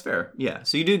 That's fair. Yeah,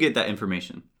 so you do get that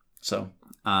information. So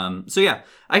yeah,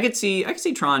 I could see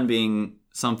Tron being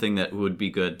something that would be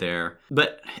good there,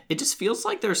 but it just feels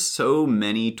like there's so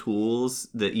many tools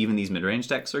that even these mid-range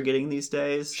decks are getting these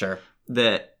days. Sure.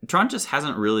 That Tron just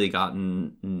hasn't really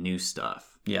gotten new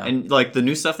stuff. Yeah. And like the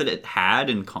new stuff that it had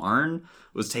in Karn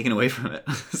was taken away from it.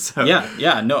 So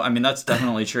yeah, no, I mean that's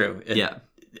definitely true.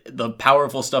 The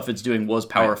powerful stuff it's doing was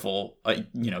powerful,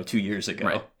 2 years ago.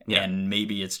 Right. Yeah. And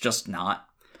maybe it's just not.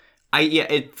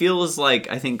 It feels like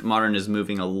I think Modern is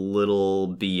moving a little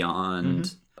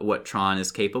beyond what Tron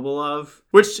is capable of,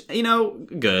 which,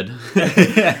 good.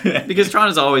 Because Tron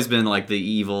has always been like the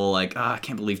evil, like, I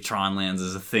can't believe Tron lands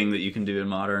is a thing that you can do in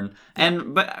Modern.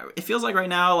 But it feels like right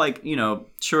now, like,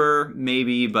 sure,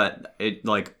 maybe, but it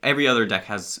like every other deck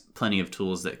has plenty of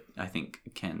tools that I think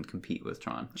can compete with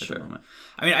Tron at the moment.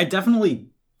 I mean, I definitely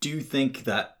do think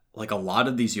that like a lot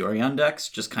of these Yorion decks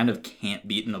just kind of can't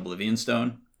beat an Oblivion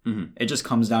Stone. It just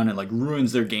comes down and like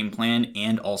ruins their game plan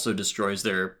and also destroys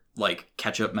their like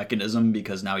catch-up mechanism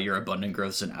because now your Abundant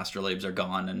Growths and Astrolabes are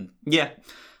gone. And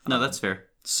that's fair.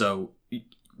 So,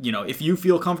 if you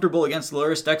feel comfortable against the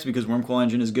Lurrus decks because Wormcoil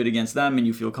Engine is good against them, and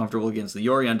you feel comfortable against the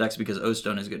Yorion decks because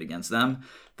O-Stone is good against them,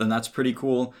 then that's pretty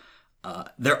cool.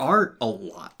 There are a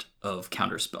lot of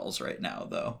counter spells right now,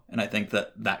 though, and I think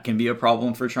that can be a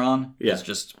problem for Tron. Yeah. It's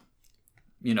just,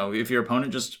 if your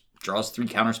opponent just draws 3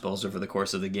 counter spells over the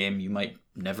course of the game, you might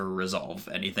never resolve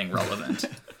anything relevant.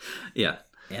 Yeah.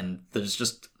 And there's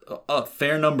just a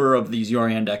fair number of these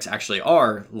Yorion decks actually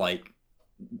are like,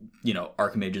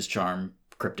 Archimage's Charm,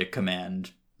 Cryptic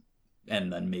Command,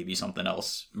 and then maybe something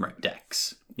else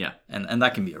decks. Yeah. And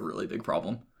that can be a really big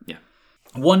problem. Yeah.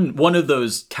 One of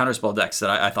those counterspell decks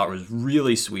that I thought was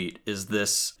really sweet is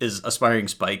Aspiring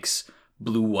Spike's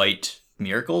Blue-White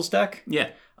Miracles deck. Yeah.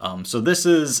 So this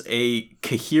is a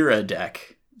Kahira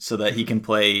deck so that he can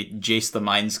play Jace the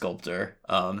Mind Sculptor.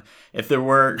 If there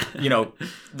were,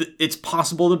 it's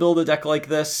possible to build a deck like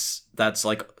this that's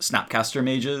like Snapcaster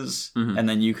Mages, and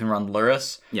then you can run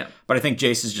Lurrus. Yeah. But I think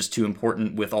Jace is just too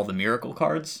important with all the Miracle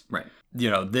cards. Right.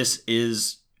 This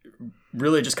is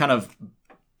really just kind of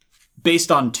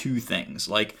based on 2 things.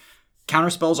 Like,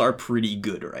 counterspells are pretty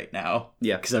good right now.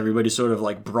 Yeah. Because everybody's sort of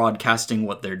like broadcasting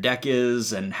what their deck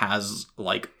is and has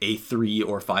like a 3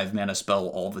 or 5 mana spell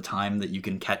all the time that you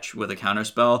can catch with a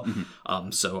counterspell.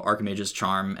 So Archimage's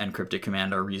Charm and Cryptic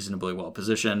Command are reasonably well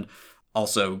positioned.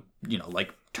 Also,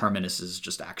 like Terminus is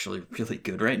just actually really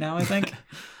good right now, I think.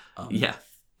 Yeah.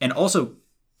 And also,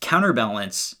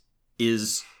 Counterbalance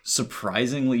is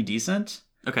surprisingly decent.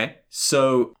 Okay.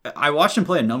 So I watched him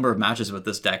play a number of matches with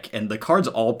this deck, and the cards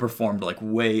all performed like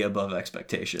way above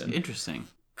expectation. Interesting.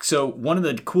 So one of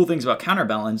the cool things about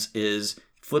Counterbalance is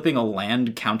flipping a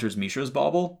land counters Mishra's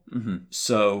Bauble.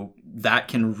 So that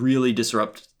can really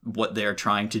disrupt what they're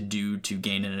trying to do to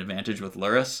gain an advantage with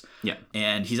Lurrus. Yeah.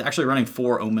 And he's actually running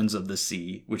 4 Omens of the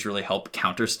Sea, which really help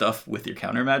counter stuff with your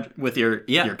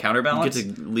your Counterbalance. You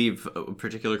get to leave a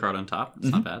particular card on top. It's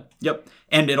not bad. Yep.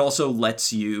 And it also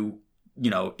lets you,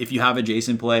 if you have a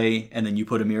Jason play and then you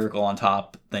put a Miracle on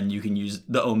top, then you can use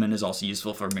the Omen is also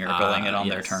useful for miracling it on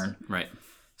their turn. Right.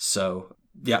 So,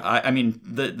 yeah, I mean,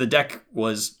 the deck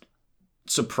was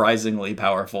surprisingly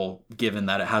powerful given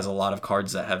that it has a lot of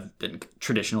cards that have been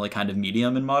traditionally kind of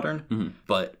medium in Modern,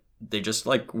 but they just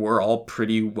like were all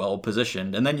pretty well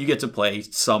positioned. And then you get to play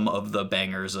some of the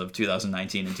bangers of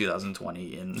 2019 and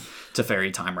 2020 in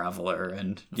Teferi, Time Raveler,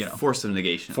 and Force of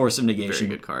Negation. Very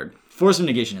good card. Force of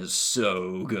Negation is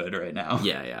so good right now.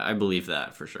 Yeah, I believe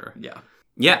that for sure.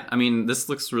 Yeah, I mean, this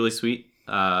looks really sweet.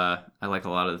 I like a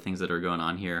lot of the things that are going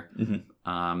on here.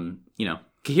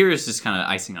 Kahira is just kind of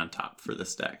icing on top for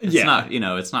this deck. It's not,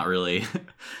 it's not really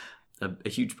a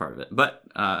huge part of it. But,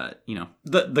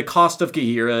 The cost of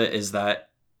Kahira is that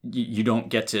you don't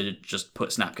get to just put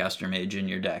Snapcaster Mage in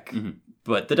your deck.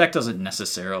 But the deck doesn't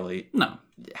necessarily... No.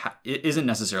 It isn't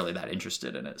necessarily that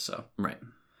interested in it, so... Right.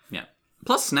 Yeah.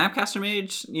 Plus, Snapcaster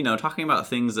Mage, talking about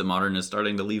things that Modern is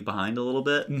starting to leave behind a little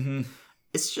bit,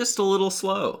 it's just a little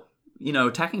slow.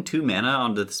 Tacking 2 mana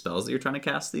onto the spells that you're trying to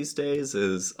cast these days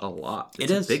is a lot.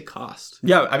 It's a big cost.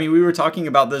 Yeah, I mean, we were talking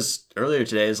about this earlier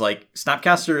today, is like,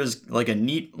 Snapcaster is like a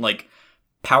neat, like,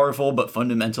 powerful but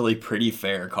fundamentally pretty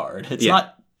fair card. It's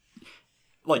not...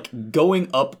 like going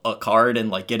up a card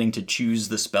and like getting to choose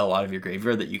the spell out of your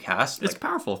graveyard that you cast. It's like,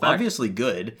 powerful. Obviously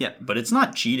good. Yeah. But it's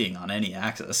not cheating on any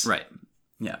axis. Right.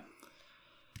 Yeah.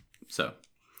 So.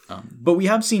 But we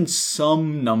have seen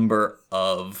some number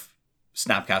of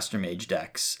Snapcaster Mage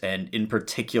decks. And in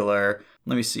particular,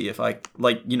 let me see if I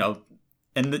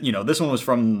and this one was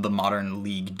from the Modern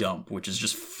League dump, which is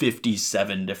just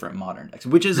 57 different Modern decks,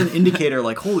 which is an indicator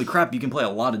like, holy crap, you can play a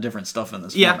lot of different stuff in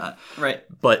this format. Right.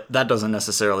 But that doesn't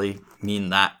necessarily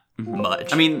mean that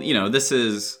much. I mean, this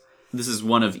is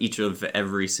one of each of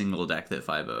every single deck that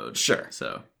 5-0'd. Sure.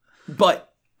 So,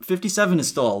 but 57 is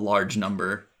still a large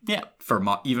number. Yeah.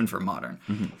 Even for Modern.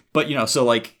 But so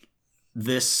like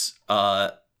this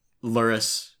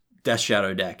Lurrus Death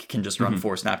Shadow deck can just run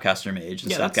 4 Snapcaster Mage,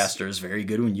 and Snapcaster is very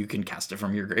good when you can cast it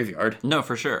from your graveyard. No,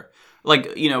 for sure.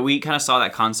 Like, we kind of saw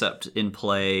that concept in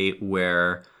play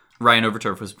where Ryan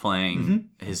Overturf was playing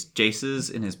his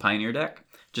Jaces in his Pioneer deck,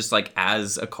 just like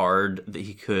as a card that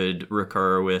he could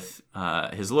recur with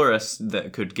his Lurrus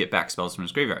that could get back spells from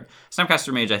his graveyard.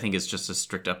 Snapcaster Mage, I think, is just a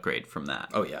strict upgrade from that.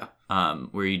 Oh, yeah.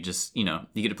 Where you just, you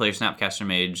get to play your Snapcaster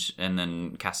Mage and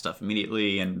then cast stuff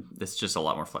immediately, and it's just a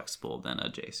lot more flexible than a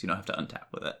Jace. You don't have to untap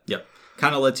with it. Yep.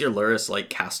 Kind of lets your Lurrus, like,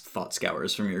 cast Thought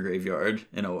Scours from your graveyard,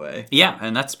 in a way. Yeah,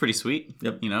 and that's pretty sweet.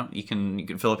 Yep. You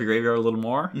can fill up your graveyard a little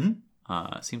more.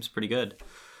 Seems pretty good.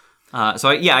 So,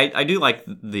 I do like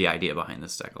the idea behind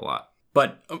this deck a lot.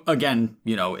 But, again,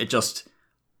 it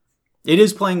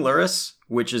is playing Lurrus,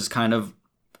 which is kind of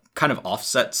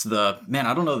offsets the, man,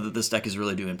 I don't know that this deck is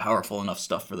really doing powerful enough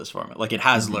stuff for this format. Like, it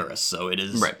has Lurrus, so it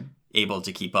is able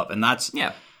to keep up. And that's...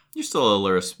 Yeah, you're still a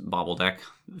Lurrus bobble deck,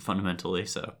 fundamentally,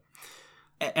 so...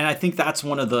 And I think that's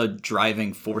one of the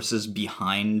driving forces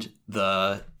behind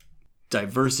the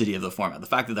diversity of the format. The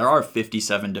fact that there are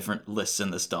 57 different lists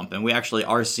in this dump, and we actually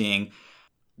are seeing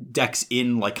decks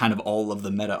in like kind of all of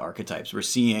the meta archetypes. We're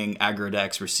seeing aggro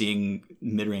decks, we're seeing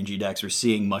mid-rangey decks, we're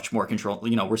seeing much more control.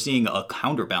 We're seeing a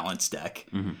counterbalance deck.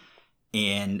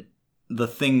 And the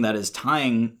thing that is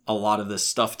tying a lot of this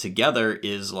stuff together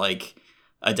is like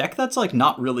a deck that's like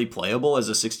not really playable as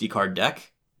a 60 card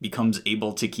deck becomes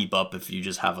able to keep up if you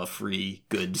just have a free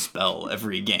good spell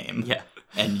every game. Yeah.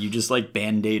 And you just like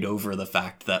band-aid over the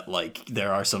fact that like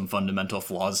there are some fundamental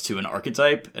flaws to an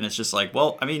archetype. And it's just like,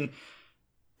 well, I mean,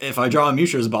 if I draw a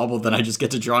Mushro's Bauble, then I just get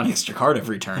to draw an extra card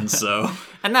every turn, so...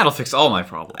 And that'll fix all my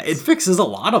problems. It fixes a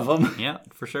lot of them. Yeah,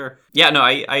 for sure. Yeah, no,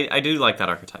 I do like that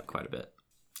archetype quite a bit.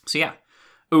 So yeah.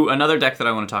 Ooh, another deck that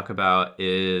I want to talk about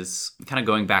is kind of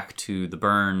going back to the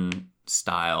burn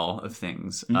style of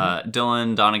things.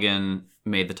 Dylan Donegan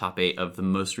made the top 8 of the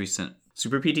most recent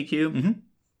Super PTQ.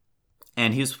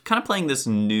 And he was kind of playing this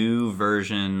new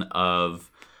version of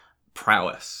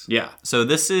Prowess. Yeah. So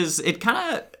it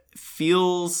kind of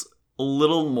feels a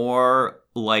little more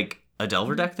like a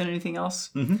Delver deck than anything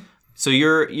else. So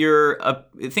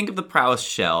think of the Prowess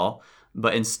shell,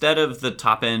 but instead of the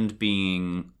top end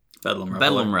being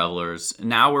Bedlam Revelers,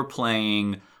 now we're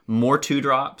playing more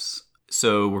 2-drops.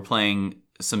 So we're playing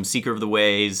some Seeker of the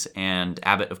Ways and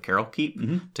Abbot of Carol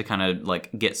Keep to kind of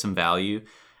like get some value.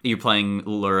 You're playing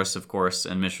Lurrus, of course,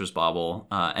 and Mishra's Bauble.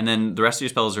 And then the rest of your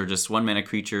spells are just 1-mana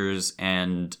creatures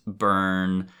and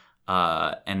burn.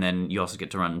 And then you also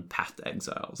get to run Path to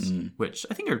Exiles, which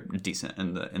I think are decent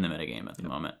in the metagame at the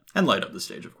moment. And Light Up the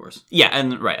Stage, of course. Yeah,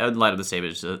 and Light Up the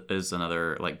Stage is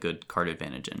another like good card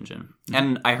advantage engine.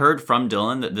 And I heard from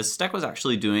Dylan that this deck was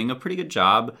actually doing a pretty good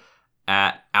job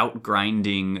at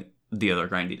out-grinding the other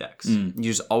grindy decks. You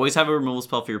just always have a removal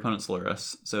spell for your opponent's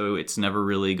Lurrus, so it's never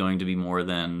really going to be more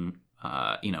than,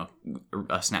 a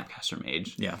Snapcaster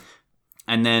Mage. Yeah.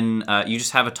 And then you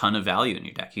just have a ton of value in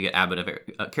your deck. You get Abbot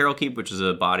of Carol Keep, which is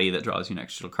a body that draws you an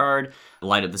extra card.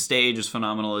 Light Up the Stage is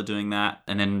phenomenal at doing that.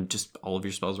 And then just all of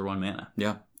your spells are 1 mana.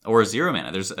 Yeah. Or 0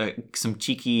 mana. There's some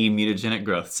cheeky mutagenic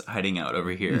growths hiding out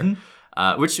over here,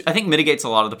 which I think mitigates a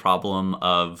lot of the problem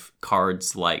of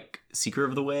cards like Seeker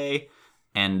of the Way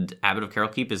and Abbot of Carol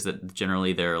Keep, is that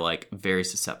generally they're like very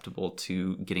susceptible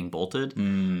to getting bolted.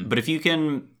 But if you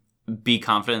can be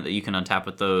confident that you can untap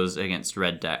with those against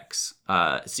red decks,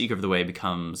 Seeker of the Way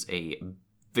becomes a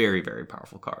very, very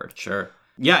powerful card. Sure.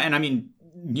 Yeah, and I mean,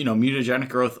 mutagenic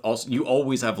growth also, you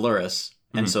always have Lurrus.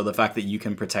 And so the fact that you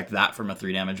can protect that from a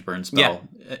 3 damage burn spell,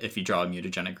 if you draw a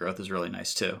mutagenic growth, is really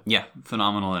nice too. Yeah,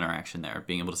 phenomenal interaction there,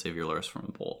 being able to save your Lurrus from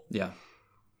a bolt. Yeah.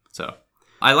 So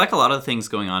I like a lot of things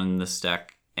going on in this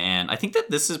deck, and I think that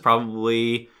this is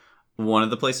probably one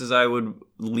of the places I would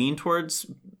lean towards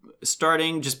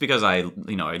starting, just because I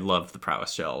love the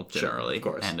Prowess Shell generally, of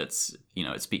course. and it's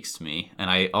it speaks to me, and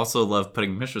I also love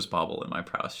putting Mishra's Bauble in my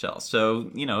Prowess Shell.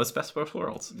 So it's best of both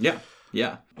worlds.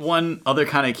 Yeah. One other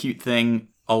kind of cute thing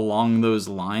along those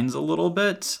lines a little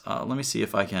bit. Let me see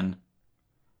if I can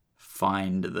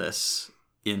find this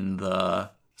in the...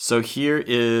 So here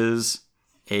is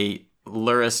a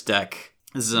Lurrus deck.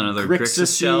 This is another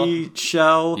Grixis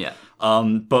shell. Yeah.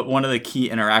 But one of the key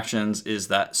interactions is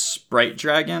that Sprite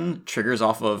Dragon triggers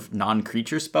off of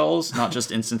non-creature spells, not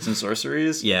just instants and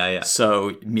sorceries. Yeah.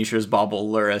 So Mishra's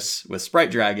Bauble Lurrus with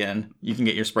Sprite Dragon, you can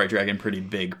get your Sprite Dragon pretty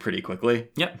big pretty quickly.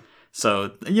 Yep.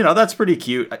 So, that's pretty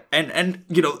cute. And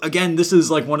again, this is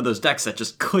like one of those decks that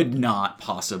just could not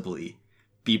possibly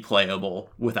be playable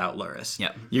without Lurrus.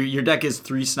 Yeah. Your deck is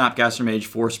 3 Snapcaster Mage,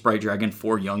 4 Sprite Dragon,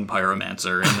 4 Young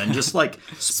Pyromancer, and then just like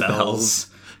spells.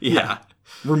 Yeah.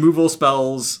 Removal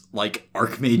spells like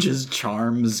Archmage's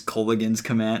Charms, Kolaghan's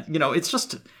Command. It's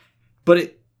just...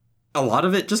 But a lot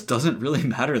of it just doesn't really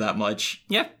matter that much.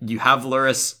 Yeah. You have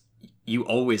Lurrus. You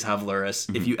always have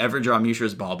Lurrus. If you ever draw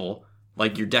Mishra's Bauble...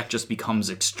 Like, your deck just becomes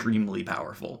extremely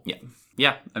powerful.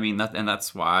 Yeah. I mean,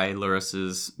 that's why Lurrus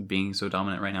is being so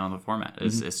dominant right now in the format.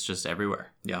 It's just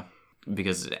everywhere. Yeah.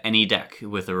 Because any deck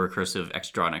with a recursive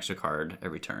draw an extra card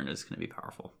every turn is going to be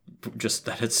powerful. Just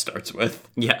that it starts with.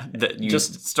 Yeah. That you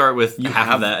just start with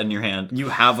half of that in your hand. You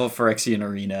have a Phyrexian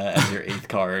Arena as your 8th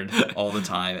card all the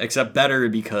time. Except better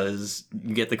because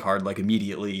you get the card, like,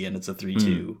 immediately, and it's a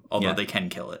 3-2. Although they can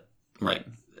kill it. Right.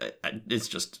 It's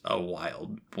just a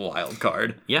wild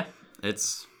card. Yeah,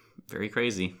 it's very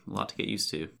crazy. A lot to get used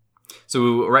to.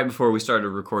 So right before we started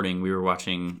recording, we were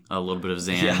watching a little bit of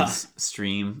Zan's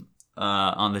stream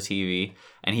on the TV,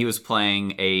 and he was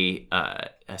playing a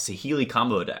Saheeli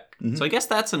combo deck. So I guess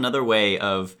that's another way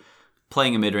of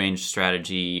playing a mid-range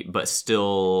strategy, but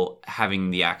still having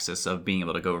the access of being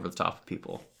able to go over the top of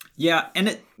people. Yeah,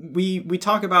 and we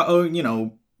talk about,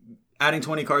 adding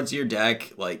 20 cards to your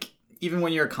deck, like... Even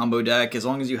when you're a combo deck, as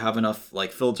long as you have enough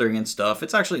like filtering and stuff,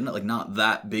 it's actually not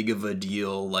that big of a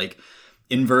deal. Like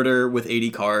Inverter with 80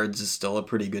 cards is still a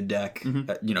pretty good deck.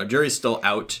 Jury's still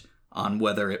out on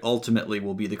whether it ultimately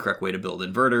will be the correct way to build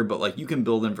Inverter, but like you can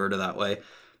build Inverter that way.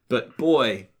 But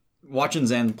boy, watching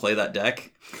Zan play that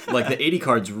deck, like the 80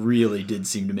 cards really did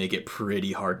seem to make it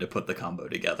pretty hard to put the combo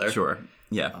together. Sure.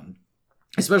 Yeah.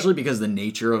 Especially because the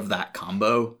nature of that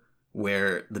combo,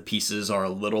 where the pieces are a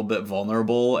little bit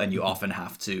vulnerable and you often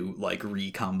have to like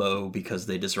re-combo because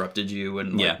they disrupted you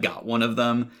and got one of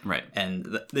them. Right.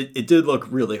 And it did look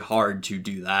really hard to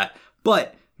do that.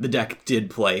 But the deck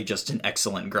did play just an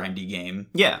excellent grindy game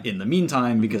in the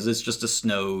meantime, because it's just a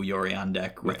Snow Yorion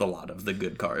deck with a lot of the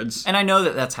good cards. And I know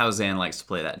that that's how Zan likes to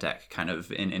play that deck kind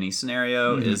of in any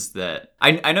scenario, is that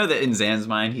I know that in Zan's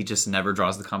mind, he just never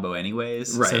draws the combo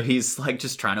anyways. Right. So he's like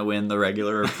just trying to win the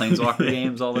regular Planeswalker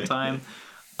games all the time.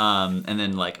 And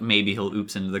then like maybe he'll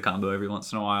oops into the combo every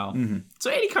once in a while.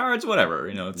 So 80 cards, whatever,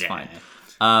 it's fine.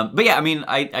 But yeah, I mean,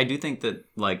 I do think that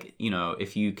like,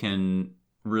 if you can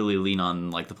really lean on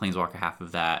like the Planeswalker half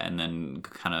of that and then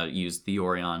kind of use the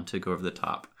Yorion to go over the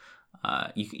top,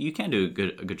 you can do a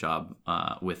good job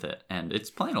with it, and it's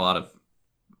playing a lot of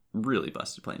really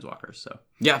busted Planeswalkers. So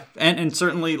yeah, and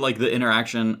certainly like the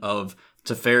interaction of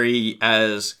Teferi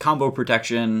as combo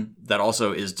protection that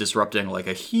also is disrupting like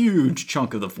a huge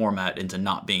chunk of the format into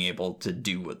not being able to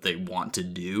do what they want to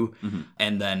do,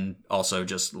 and then also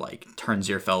just like turns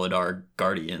your Felidar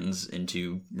Guardians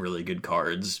into really good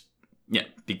cards. Yeah,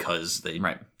 because they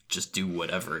just do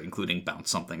whatever, including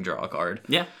bounce something, draw a card.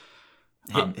 Yeah.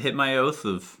 Hit my Oath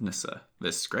of Nissa.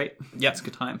 This is great. Yeah. It's a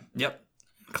good time. Yep.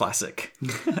 Classic.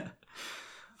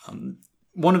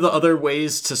 One of the other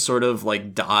ways to sort of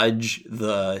like dodge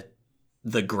the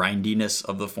grindiness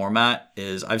of the format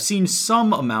is I've seen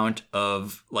some amount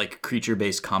of like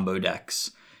creature-based combo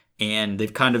decks, and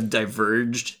they've kind of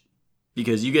diverged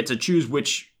because you get to choose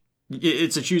which...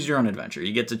 It's a choose your own adventure.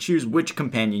 You get to choose which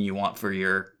companion you want for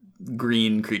your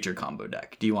green creature combo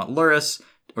deck. Do you want Lurrus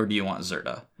or do you want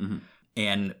Zirda?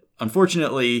 And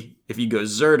unfortunately, if you go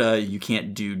Zirda, you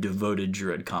can't do Devoted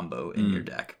Druid combo in your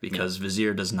deck because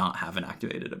Vizier does not have an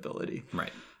activated ability.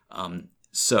 Right.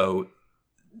 So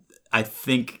I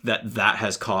think that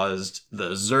has caused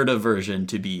the Zirda version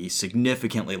to be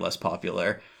significantly less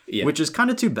popular, which is kind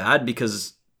of too bad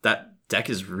because that deck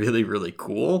is really, really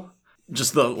cool.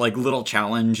 just the like little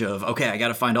challenge of, okay, I got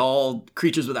to find all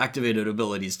creatures with activated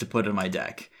abilities to put in my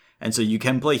deck. And so you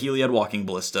can play Heliod Walking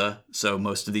Ballista. So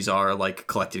most of these are like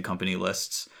collected company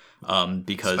lists.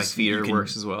 Because Spike Feeder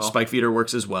works as well. Spike Feeder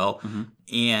works as well. Mm-hmm.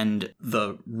 And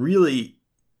the really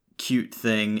cute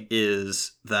thing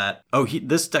is that,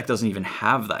 this deck doesn't even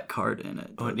have that card in it.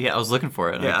 Oh, yeah, I was looking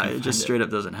for it. Yeah, it just straight up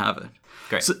doesn't have it.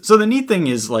 Great. So the neat thing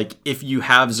is, like, if you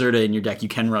have Zirda in your deck, you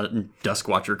can run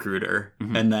Duskwatch Recruiter,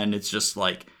 and then it's just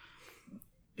like,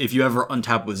 if you ever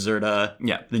untap with Zirda,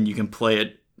 then you can play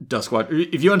it Duskwatch.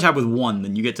 If you untap with one,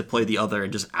 then you get to play the other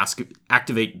and just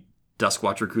activate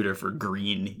Duskwatch Recruiter for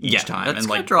green each time. That's and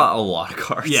gonna like draw a lot of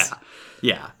cards.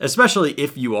 Yeah. Especially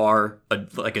if you are a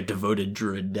devoted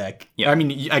Druid deck. Yeah. I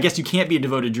mean, I guess you can't be a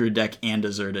devoted Druid deck and a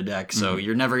Zirda deck, so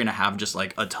you're never gonna have just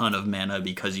like a ton of mana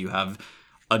because you have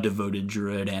a devoted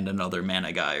Druid and another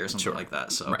mana guy or something like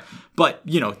that. So, but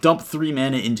dump 3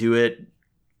 mana into it,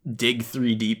 dig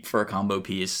 3 deep for a combo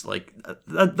piece. Like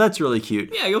that's really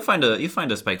cute. Yeah, you'll find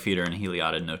a Spike Feeder and a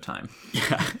Heliod in no time.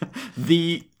 Yeah.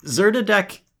 The Zirda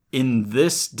deck in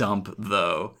this dump,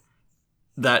 though,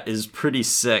 that is pretty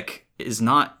sick, does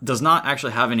not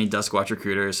actually have any Duskwatch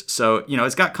Recruiters. So,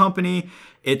 it's got company,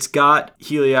 it's got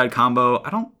Heliod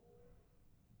combo.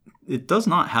 It does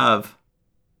not have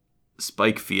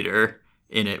Spike Feeder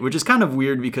in it, which is kind of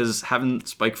weird because having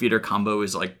Spike Feeder combo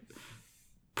is like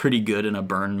pretty good in a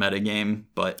burn metagame,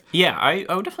 but yeah, I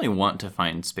would definitely want to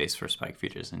find space for Spike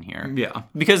Features in here. Yeah,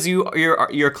 because you're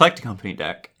a collecting company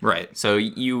deck, right? So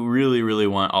you really, really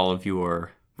want all of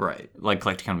your like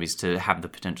collecting companies to have the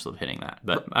potential of hitting that.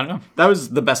 But I don't know. That was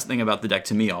the best thing about the deck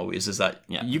to me always, is that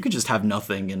you could just have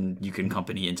nothing and you can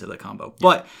company into the combo.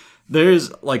 But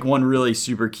there's like one really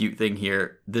super cute thing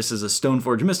here. This is a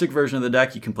Stoneforge Mystic version of the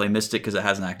deck. You can play Mystic because it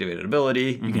has an activated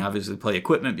ability. You can obviously play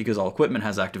Equipment because all equipment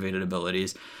has activated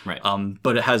abilities. Right.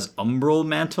 But it has Umbral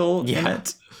Mantle in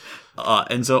it.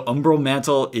 And so Umbral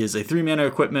Mantle is a 3-mana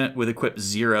equipment with equip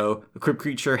 0. Equipped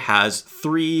creature has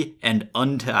 3 and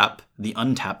untap, the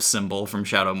untap symbol from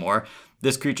Shadowmoor.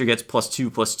 This creature gets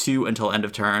 +2/+2 until end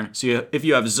of turn. So if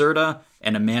you have Zirda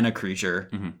and a mana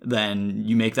creature, then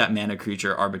you make that mana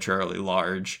creature arbitrarily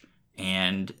large,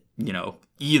 and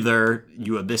either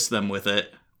you abyss them with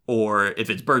it, or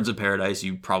if it's Birds of Paradise,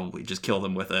 you probably just kill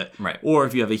them with it. Right. Or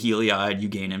if you have a Heliod, you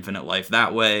gain infinite life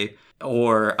that way.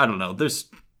 Or I don't know.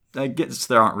 I guess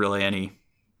there aren't really any.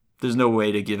 There's no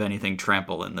way to give anything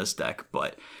trample in this deck,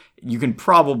 but you're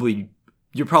probably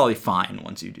fine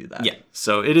once you do that. Yeah.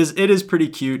 So it is pretty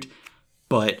cute,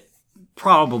 but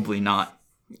probably not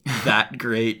that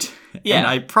great. Yeah. And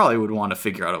I probably would want to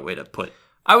figure out a way to put.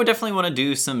 I would definitely want to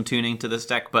do some tuning to this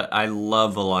deck, but I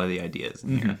love a lot of the ideas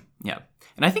in here. Yeah.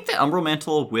 And I think that Umbral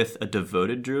Mantle with a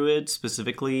devoted Druid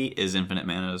specifically is infinite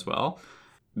mana as well.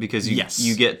 Because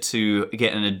you get to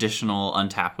get an additional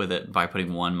untap with it by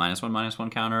putting one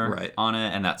 -1/-1 counter on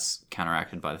it, and that's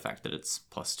counteracted by the fact that it's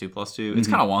 +2/+2. It's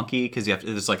kind of wonky because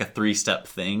it's like a 3-step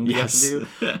thing you have to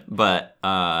do, but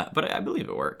I believe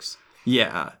it works.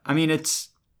 Yeah, I mean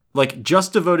it's like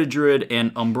just devoted Druid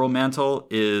and Umbral Mantle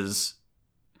is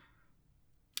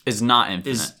not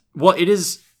infinite. It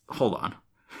is. Hold on,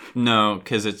 no,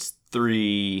 because it's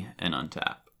 3 and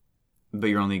untap, but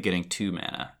you're only getting 2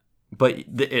 mana. But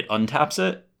it untaps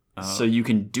it, so you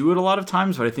can do it a lot of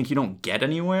times, but I think you don't get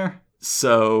anywhere.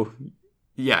 So,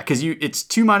 yeah, because it's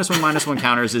 2 -1/-1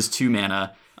 counters is 2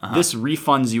 mana. This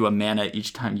refunds you a mana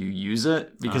each time you use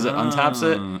it because it untaps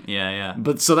it. Yeah.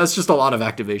 But so that's just a lot of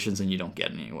activations and you don't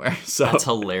get anywhere. So that's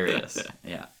hilarious.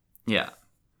 Yeah.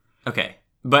 Okay.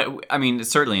 But, I mean, it's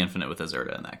certainly infinite with a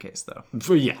Zirda in that case, though.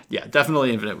 Yeah,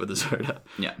 definitely infinite with a Zirda.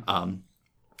 Yeah.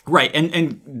 Right,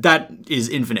 and that is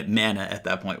infinite mana at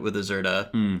that point with a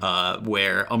Zirda,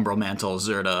 where Umbral Mantle,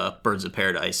 Zirda, Birds of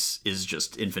Paradise is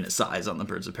just infinite size on the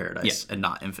Birds of Paradise and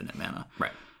not infinite mana.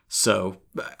 Right. So,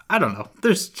 I don't know.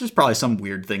 There's just probably some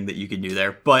weird thing that you can do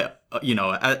there. But,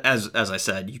 as I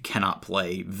said, you cannot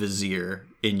play Vizier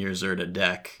in your Zirda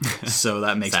deck. So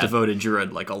that makes Devoted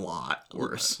Druid like a lot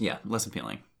worse. Yeah, less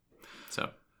appealing.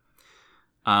 So...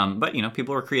 but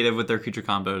people are creative with their creature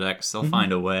combo decks. They'll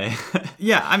find a way.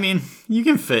 Yeah, I mean, you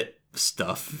can fit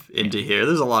stuff into here.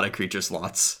 There's a lot of creature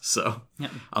slots. So,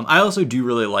 I also do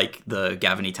really like the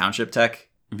Gavany Township tech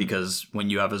because when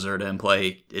you have a Zirda in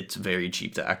play, it's very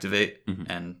cheap to activate,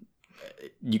 and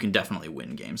you can definitely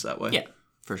win games that way. Yeah,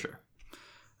 for sure.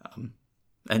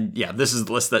 And yeah, this is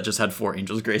the list that just had 4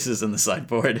 Angel's Graces in the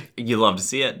sideboard. You love to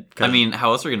see it. I mean,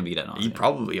 how else are we going to beat it? You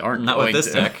probably aren't. Not with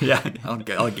this deck. Yeah,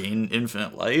 I'll gain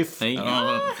infinite life. I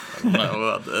don't know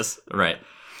about this. Right.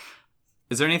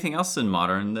 Is there anything else in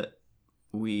Modern that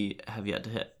we have yet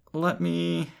to hit? Let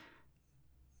me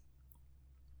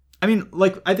I mean,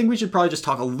 like, I think we should probably just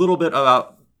talk a little bit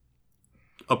about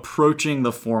approaching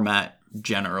the format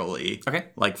generally. Okay.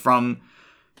 Like from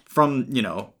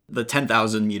the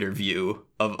 10,000 meter view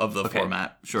of the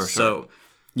format. Sure. So,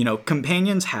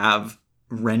 companions have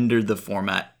rendered the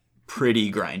format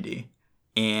pretty grindy.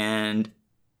 And,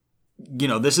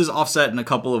 this is offset in a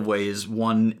couple of ways.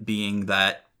 One being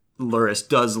that Lurrus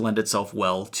does lend itself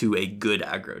well to a good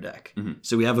aggro deck. Mm-hmm.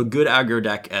 So we have a good aggro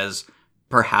deck as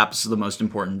perhaps the most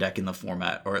important deck in the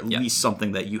format, or at least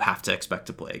something that you have to expect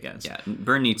to play against. Yeah,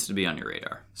 Burn needs to be on your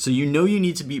radar. So you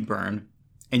need to beat Burn,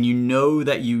 and you know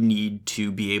that you need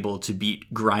to be able to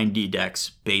beat grindy decks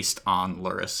based on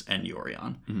Lurrus and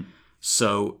Yorion. Mm-hmm.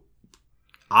 So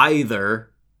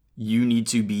either you need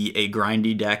to be a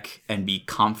grindy deck and be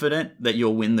confident that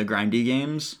you'll win the grindy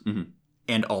games,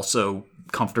 and also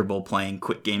comfortable playing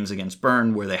quick games against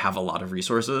Burn where they have a lot of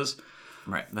resources.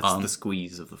 Right, that's the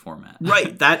squeeze of the format.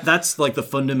 Right, that's like the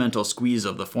fundamental squeeze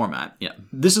of the format. Yeah.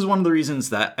 This is one of the reasons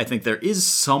that I think there is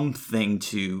something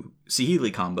to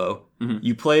Saheeli combo.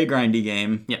 You play a grindy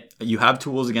game. Yeah. You have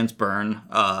tools against Burn.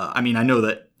 I know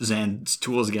that Zan's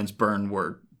tools against Burn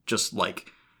were just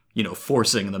like,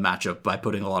 forcing the matchup by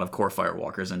putting a lot of core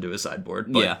Firewalkers into his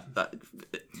sideboard. But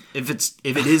if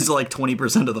it is like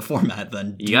 20% of the format,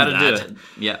 then You gotta do it.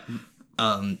 Yeah.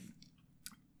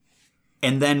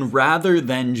 And then rather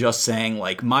than just saying,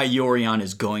 like, my Yorion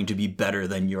is going to be better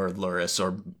than your Lurrus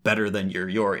or better than your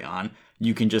Yorion,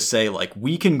 you can just say, like,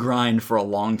 we can grind for a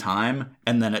long time,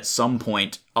 and then at some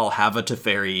point, I'll have a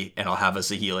Teferi, and I'll have a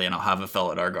Saheeli, and I'll have a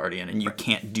Felidar Guardian, and you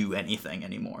can't do anything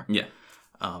anymore. Yeah.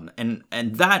 And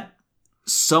that,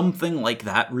 something like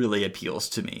that really appeals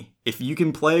to me. If you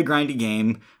can play a grindy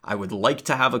game, I would like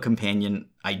to have a companion,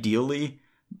 ideally,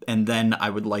 and then I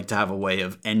would like to have a way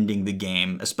of ending the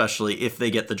game, especially if they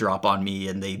get the drop on me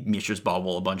and they Mishra's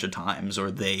Bauble a bunch of times,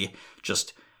 or they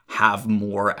just have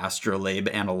more Astrolabe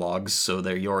analogs so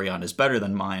their Yorion is better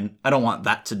than mine. I don't want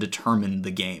that to determine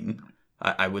the game.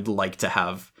 I would like to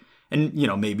have, and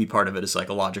maybe part of it is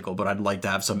psychological, but I'd like to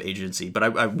have some agency. But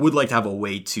I would like to have a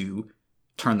way to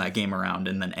turn that game around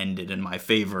and then end it in my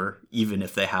favor, even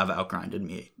if they have outgrinded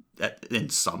me in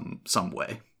some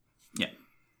way. Yeah.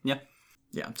 Yeah.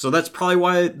 Yeah, so that's probably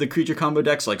why the creature combo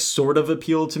decks like sort of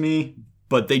appeal to me,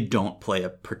 but they don't play a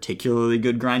particularly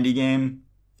good grindy game.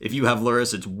 If you have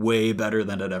Lurrus, it's way better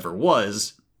than it ever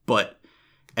was, but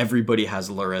everybody has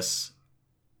Lurrus.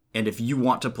 And if you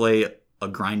want to play a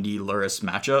grindy Lurrus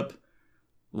matchup,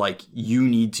 like, you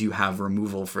need to have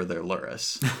removal for their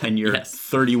Lurrus. And your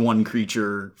 31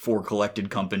 creature, 4 collected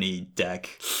company deck,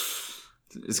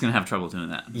 it's going to have trouble doing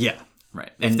that. Yeah.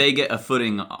 Right. If they get a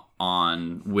footing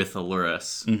on with a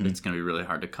Lurrus, it's going to be really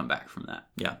hard to come back from that.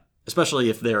 Yeah. Especially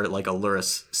if they're like a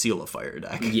Lurrus Seal of Fire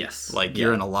deck. Yes. Like,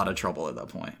 you're in a lot of trouble at that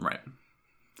point. Right.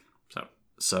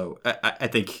 So I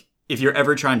think if you're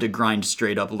ever trying to grind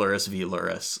straight up Lurrus v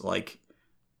Lurrus, like,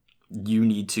 you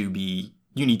need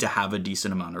to have a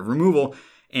decent amount of removal.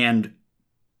 And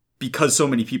because so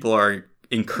many people are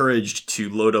encouraged to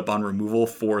load up on removal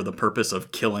for the purpose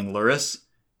of killing Lurrus,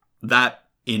 that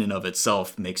in and of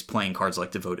itself makes playing cards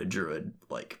like Devoted Druid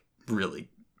like really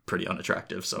pretty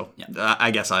unattractive. So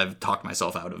I guess I've talked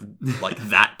myself out of like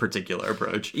that particular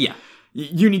approach. Yeah.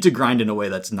 You need to grind in a way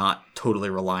that's not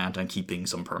totally reliant on keeping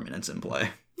some permanence in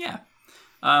play. Yeah.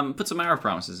 Put some Hour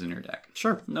Promises in your deck.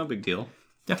 Sure. No big deal.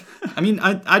 Yeah. I mean,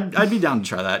 I'd be down to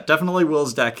try that. Definitely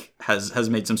Will's deck has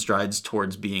made some strides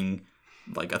towards being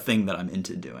like a thing that I'm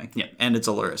into doing. Yeah. And it's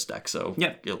a Lurrus deck, so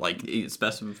like it's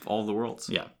best of all the worlds.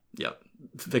 Yeah. Yeah.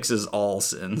 Fixes all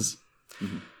sins.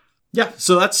 Mm-hmm. Yeah,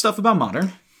 so that's stuff about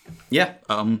Modern. Yeah.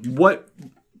 What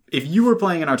if you were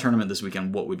playing in our tournament this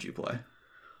weekend, what would you play?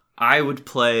 I would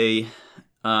play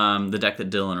the deck that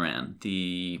Dylan ran,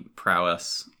 the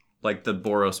Prowess, like the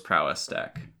Boros Prowess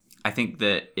deck. I think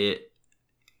that it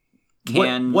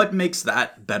can... What makes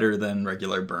that better than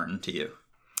regular Burn to you?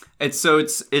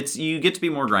 It's you get to be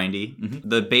more grindy. Mm-hmm.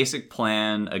 The basic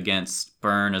plan against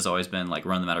Burn has always been like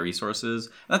run them out of resources.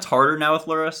 That's harder now with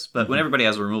Lurrus, but when everybody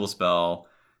has a removal spell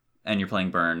and you're playing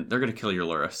Burn, they're going to kill your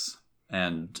Lurrus.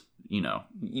 And,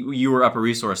 you were up a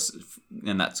resource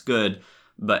and that's good,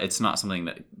 but it's not something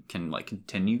that can like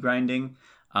continue grinding.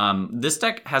 This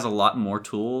deck has a lot more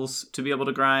tools to be able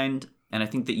to grind, and I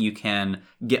think that you can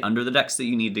get under the decks that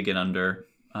you need to get under,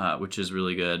 which is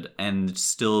really good, and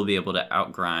still be able to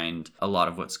outgrind a lot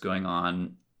of what's going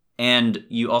on. And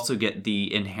you also get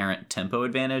the inherent tempo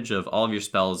advantage of all of your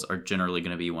spells are generally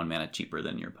going to be 1 mana cheaper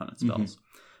than your opponent's spells.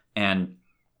 And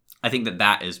I think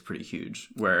that is pretty huge,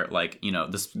 where like,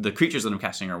 the creatures that I'm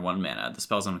casting are 1 mana, the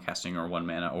spells I'm casting are 1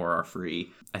 mana or are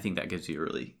free. I think that gives you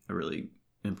a really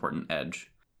important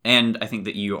edge. And I think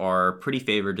that you are pretty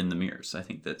favored in the mirrors. I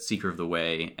think that Seeker of the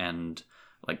Way and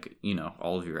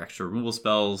all of your extra removal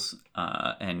spells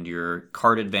and your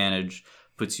card advantage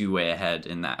puts you way ahead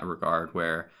in that regard,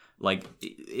 where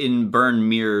in burn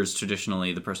mirrors,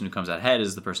 traditionally the person who comes out ahead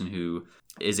is the person who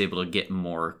is able to get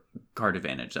more card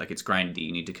advantage. It's grindy,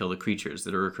 you need to kill the creatures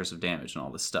that are recursive damage and all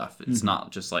this stuff. It's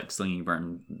not just slinging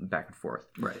burn back and forth.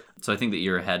 Right. So I think that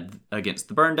you're ahead against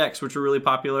the burn decks, which are really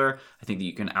popular. I think that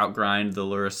you can outgrind the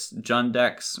Lurrus Jund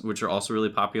decks, which are also really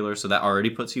popular. So that already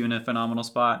puts you in a phenomenal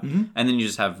spot. And then you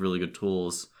just have really good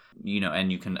tools,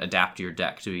 and you can adapt your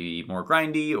deck to be more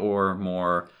grindy or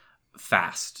more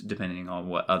fast, depending on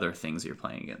what other things you're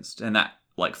playing against. And that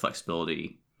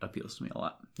flexibility appeals to me a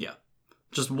lot. Yeah.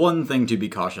 Just one thing to be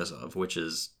cautious of, which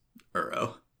is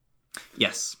Uro.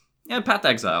 Yes. Yeah, Path to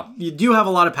Exile. You do have a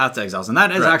lot of Path to Exiles, and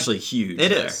that is actually huge.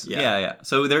 It is. Yeah.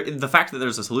 So the fact that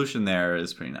there's a solution there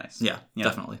is pretty nice. Yeah,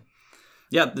 definitely.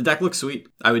 Yeah, the deck looks sweet.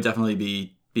 I would definitely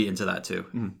be into that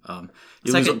too.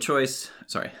 Second choice.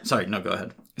 Sorry, no, go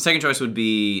ahead. Second choice would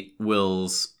be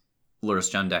Will's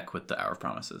Lurrus Jund deck with the Hour of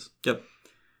Promises. Yep.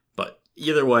 But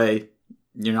either way,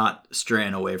 you're not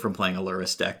straying away from playing a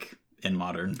Lurrus deck in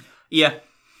Modern. Yeah.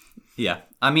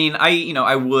 I mean,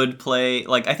 I would play,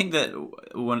 I think that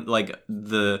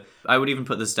I would even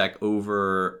put this deck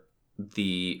over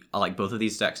both of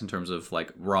these decks in terms of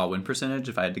raw win percentage,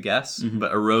 if I had to guess.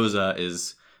 But Arosa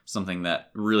is something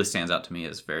that really stands out to me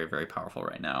as very, very powerful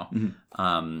right now.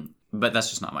 But that's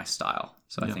just not my style.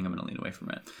 So I think I'm going to lean away from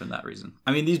it for that reason.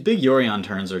 I mean, these big Yorion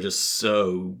turns are just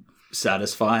so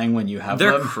satisfying when you have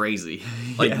them. They're crazy.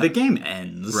 The game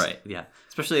ends. Right, yeah.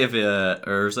 Especially if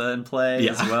Urza in play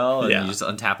as well, and you just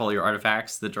untap all your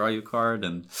artifacts that draw you a card,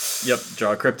 and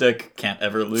draw a Cryptic, can't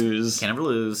ever lose.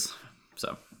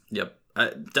 So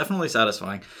definitely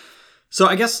satisfying. So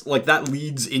I guess that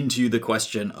leads into the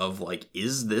question of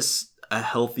is this a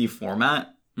healthy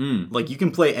format? You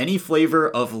can play any flavor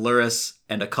of Lurrus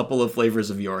and a couple of flavors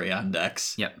of Yorion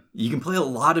decks. Yep. You can play a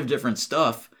lot of different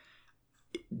stuff.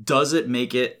 Does it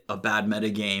make it a bad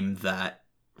metagame that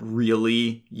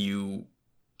really you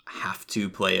have to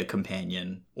play a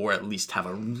companion, or at least have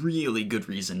a really good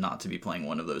reason not to be playing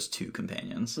one of those two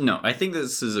companions? No, I think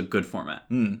this is a good format.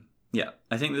 Yeah,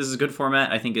 I think this is a good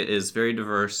format. I think it is very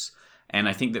diverse, and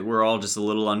I think that we're all just a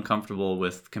little uncomfortable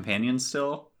with companions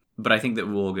still, but I think that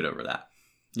we'll get over that.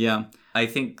 Yeah. I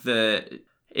think that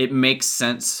it makes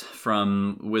sense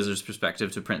from Wizards'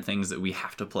 perspective to print things that we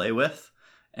have to play with,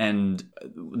 and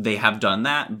they have done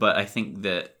that, but I think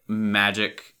that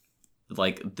Magic,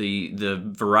 the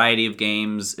variety of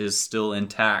games is still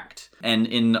intact. And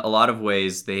in a lot of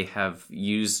ways, they have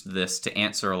used this to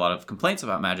answer a lot of complaints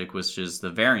about Magic, which is the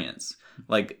variance.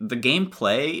 The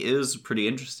gameplay is pretty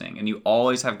interesting, and you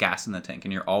always have gas in the tank,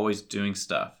 and you're always doing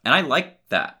stuff. And I like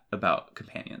that about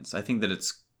Companions. I think that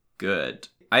it's good.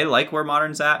 I like where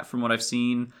Modern's at from what I've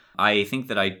seen. I think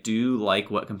that I do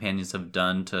like what Companions have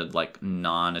done to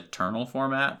non-eternal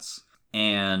formats,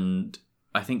 and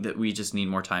I think that we just need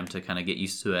more time to kind of get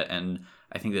used to it. And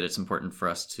I think that it's important for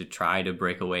us to try to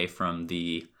break away from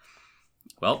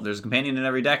there's a companion in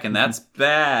every deck, and that's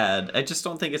bad. I just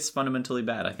don't think it's fundamentally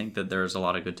bad. I think that there's a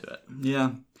lot of good to it.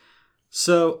 Yeah.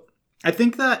 So I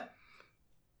think that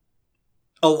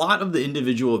a lot of the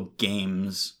individual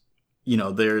games,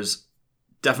 there's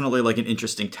definitely an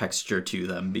interesting texture to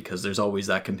them because there's always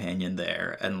that companion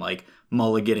there, and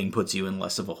mulliganing puts you in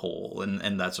less of a hole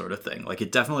and that sort of thing.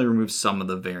 It definitely removes some of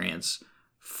the variance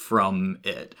from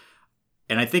it.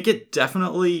 And I think it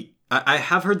definitely, I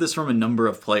have heard this from a number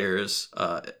of players,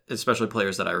 especially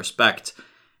players that I respect,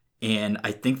 and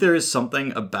I think there is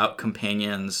something about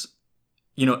companions,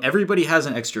 everybody has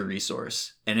an extra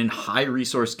resource, and in high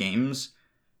resource games,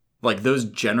 those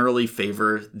generally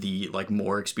favor the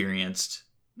more experienced,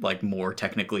 more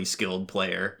technically skilled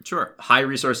player. Sure. High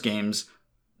resource games,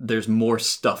 there's more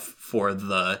stuff for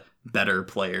the better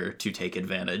player to take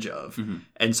advantage of.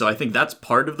 And so I think that's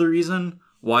part of the reason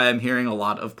why I'm hearing a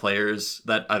lot of players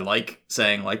that I like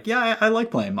saying I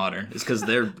like playing Modern, is because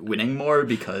they're winning more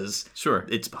because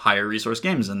it's higher resource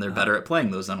games and they're better at playing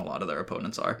those than a lot of their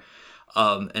opponents are.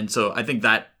 And so I think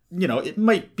that, it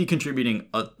might be contributing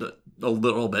a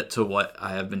little bit to what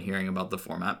I have been hearing about the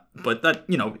format, but that,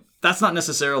 that's not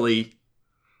necessarily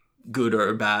good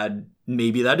or bad.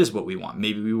 Maybe that is what we want.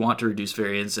 Maybe we want to reduce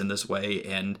variance in this way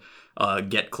and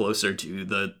get closer to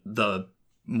the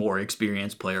more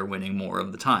experienced player winning more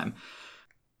of the time.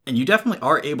 And you definitely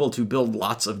are able to build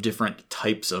lots of different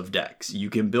types of decks. You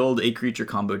can build a creature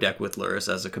combo deck with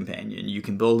Lurrus as a companion. You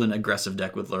can build an aggressive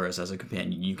deck with Lurrus as a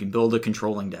companion. You can build a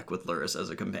controlling deck with Lurrus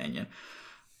as a companion.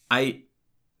 I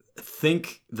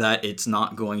think that it's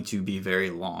not going to be very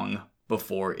long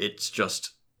before it's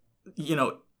just,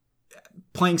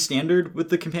 playing standard with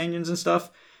the companions and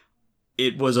stuff.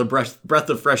 It was a breath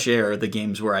of fresh air, the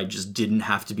games where I just didn't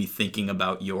have to be thinking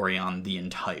about Yorion the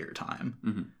entire time.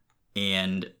 Mm-hmm.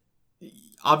 And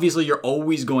obviously you're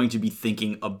always going to be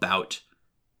thinking about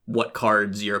what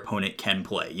cards your opponent can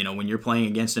play. When you're playing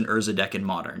against an Urza deck in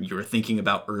Modern, you're thinking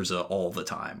about Urza all the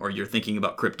time, or you're thinking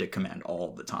about Cryptic Command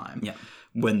all the time. Yeah.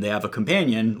 When they have a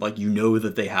companion,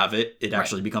 that they have it, it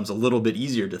actually becomes a little bit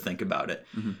easier to think about it.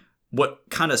 Mm-hmm. What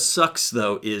kind of sucks,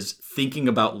 though, is thinking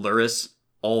about Lurrus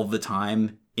all the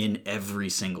time in every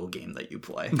single game that you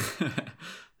play.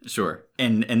 Sure.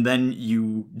 And then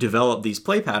you develop these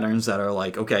play patterns that are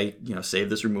like, okay, save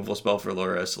this removal spell for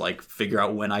Lurrus, figure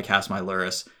out when I cast my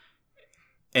Lurrus.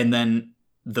 And then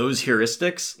those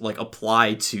heuristics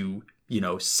apply to,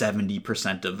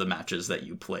 70% of the matches that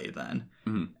you play then.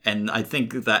 Mm-hmm. And I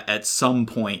think that at some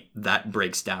point that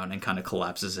breaks down and kind of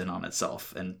collapses in on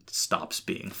itself and stops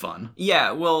being fun.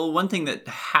 Yeah, well, one thing that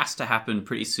has to happen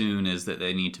pretty soon is that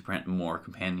they need to print more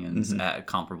companions at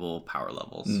comparable power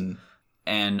levels. Mm.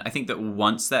 And I think that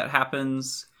once that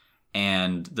happens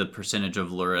and the percentage of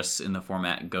Lurrus in the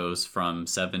format goes from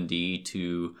 70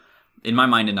 to, in my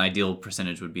mind, an ideal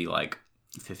percentage would be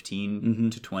 15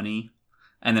 to 20.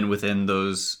 And then within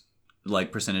those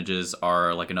percentages are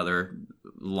another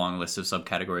long list of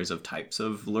subcategories of types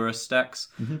of Lurrus decks.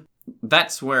 Mm-hmm.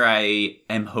 That's where I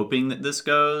am hoping that this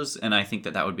goes, and I think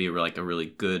that would be a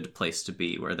really good place to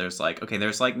be, where there's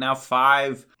there's now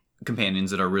 5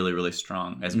 companions that are really, really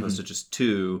strong, as opposed to just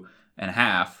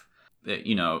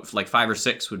 2.5. 5 or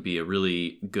 6 would be a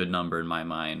really good number in my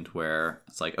mind, where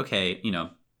it's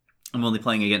I'm only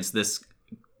playing against this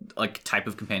type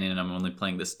of companion, and I'm only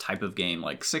playing this type of game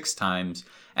 6 times.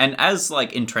 And as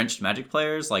entrenched Magic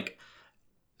players,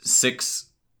 6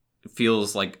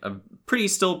 feels like a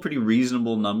pretty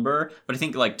reasonable number. But I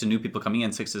think to new people coming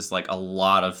in, 6 is a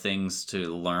lot of things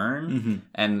to learn,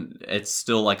 and it's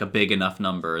still a big enough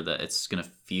number that it's gonna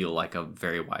feel like a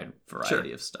very wide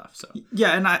variety of stuff. So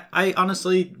yeah, and I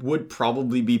honestly would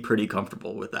probably be pretty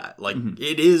comfortable with that.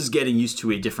 It is getting used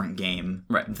to a different game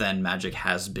than Magic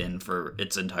has been for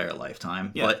its entire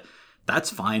lifetime. Yeah. But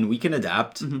that's fine. We can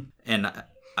adapt. And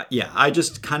I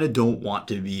just kind of don't want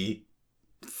to be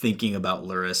thinking about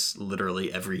Lurrus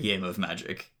literally every game of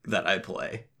Magic that I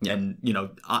play. Yeah. And,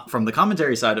 from the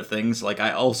commentary side of things,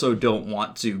 I also don't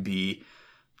want to be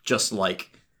just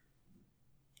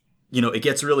it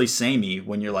gets really samey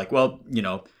when you're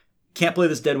can't play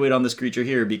this deadweight on this creature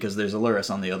here because there's a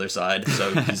Lurrus on the other side.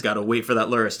 So he's got to wait for that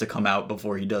Lurrus to come out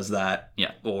before he does that.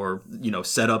 Yeah. Or,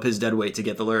 set up his deadweight to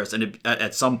get the Lurrus. And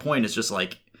at some point, it's just all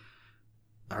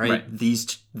right,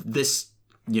 this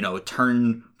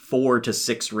turn 4 to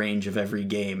 6 range of every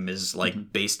game is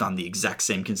based on the exact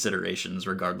same considerations,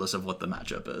 regardless of what the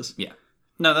matchup is. Yeah.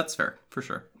 No, that's fair, for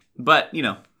sure. But,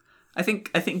 I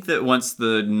think that once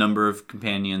the number of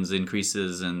companions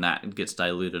increases and that gets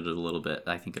diluted a little bit,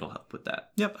 I think it'll help with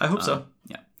that. Yep, I hope so.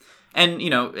 Yeah. And,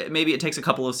 maybe it takes a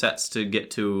couple of sets to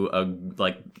get to a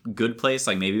good place.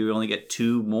 Maybe we only get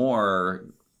 2 more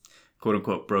quote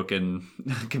unquote broken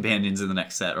companions in the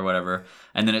next set or whatever.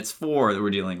 And then it's 4 that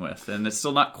we're dealing with. And it's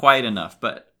still not quite enough,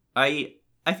 but I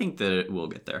think that it will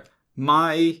get there.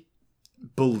 My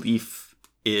belief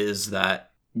is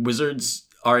that Wizards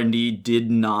R&D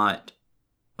did not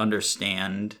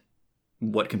understand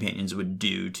what companions would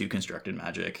do to constructed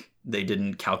Magic. They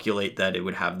didn't calculate that it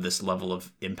would have this level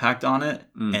of impact on it,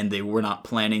 and they were not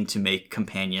planning to make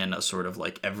companion a sort of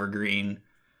evergreen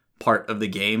part of the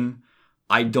game.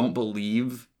 I don't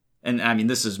believe, and I mean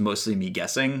this is mostly me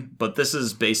guessing, but this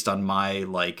is based on my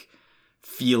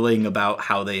feeling about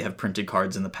how they have printed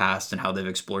cards in the past and how they've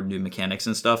explored new mechanics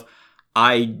and stuff.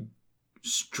 I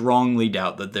strongly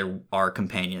doubt that there are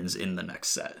companions in the next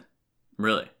set.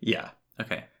 Really? Yeah.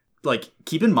 Okay.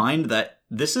 Keep in mind that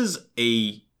this is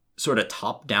a sort of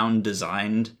top-down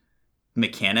designed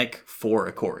mechanic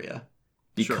for Ikoria.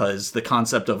 Because the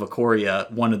concept of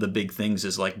Ikoria, one of the big things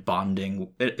is bonding,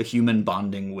 a human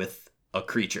bonding with a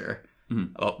creature,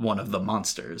 one of the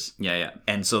monsters. Yeah.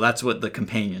 And so that's what the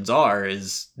companions are,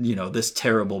 is, this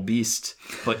terrible beast,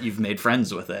 but you've made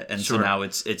friends with it. And so now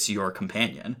it's your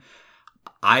companion.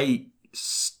 I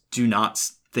do not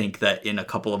think that in a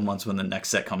couple of months when the next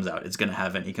set comes out, it's going to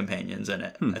have any companions in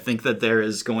it. I think that there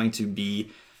is going to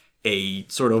be a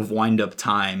sort of wind-up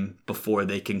time before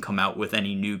they can come out with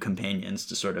any new companions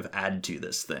to sort of add to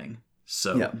this thing.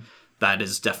 So that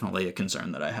is definitely a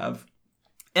concern that I have.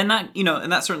 And that,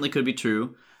 and that certainly could be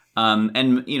true.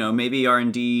 And, maybe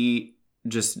R&D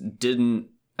just didn't,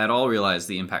 at all realize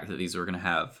the impact that these are going to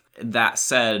have. That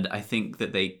said, I think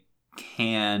that they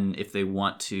can, if they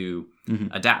want to,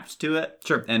 adapt to it.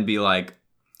 Sure. And be like,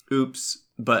 oops,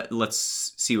 but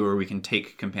let's see where we can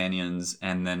take companions,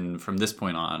 and then from this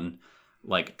point on,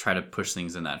 like, try to push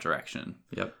things in that direction.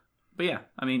 Yep. But yeah,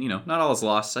 I mean, not all is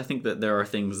lost. I think that there are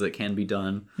things that can be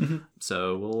done.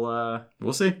 So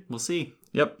We'll see. we'll see.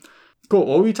 Yep. Cool.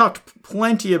 Well, we talked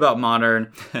plenty about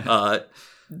Modern.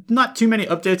 Not too many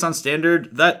updates on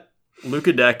Standard. That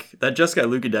Jeskai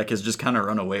Luca deck has just kind of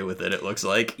run away with it, it looks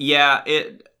like. Yeah,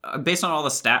 it based on all the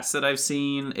stats that I've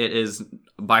seen, it is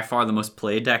by far the most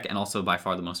played deck and also by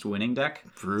far the most winning deck.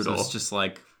 Brutal. So it's just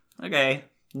like, okay,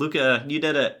 Luca, you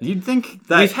did it. You'd think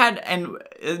that... We've had, and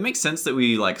it makes sense that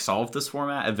we like solved this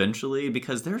format eventually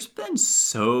because there's been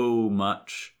so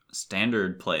much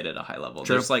Standard played at a high level.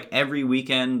 True. There's like every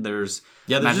weekend there's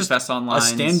there's just Fest Online, a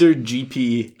Standard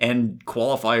GP and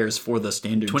qualifiers for the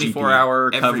Standard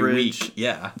 24-hour GP every coverage. week.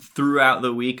 Yeah. Throughout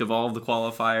the week of all of the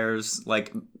qualifiers.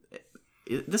 Like,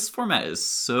 this format is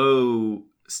so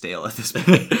stale at this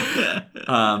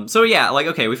point. So yeah, like,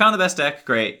 okay, we found the best deck.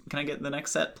 Great. Can I get the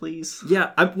next set, please?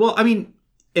 Yeah. I mean,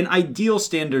 an ideal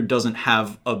Standard doesn't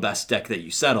have a best deck that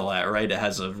you settle at, right? It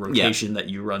has a rotation that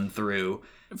you run through.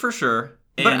 For sure.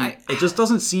 And it just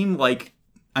doesn't seem like,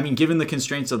 I mean, given the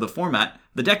constraints of the format,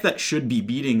 the deck that should be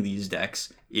beating these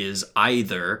decks is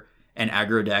either an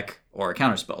aggro deck or a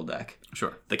counterspell deck.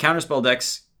 Sure. The counterspell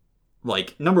decks,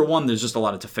 like, number one, there's just a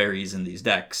lot of Teferis in these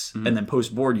decks. And then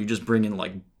post-board, you just bring in,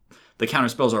 like, the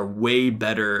counterspells are way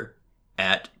better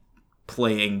at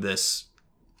playing this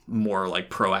more,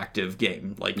 like, proactive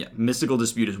game. Like, Mystical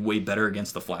Dispute is way better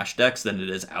against the flash decks than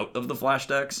it is out of the flash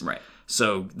decks. Right.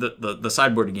 So the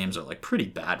sideboard games are, like, pretty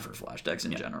bad for flash decks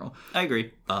in general. I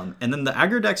agree. And then the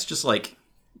aggro decks just, like,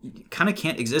 kind of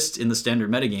can't exist in the Standard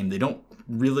metagame. They don't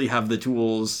really have the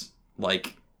tools,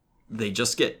 like... They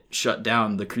just get shut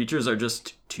down. The creatures are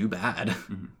just too bad.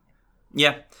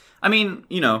 Yeah. I mean,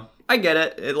 I get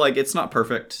it. It's not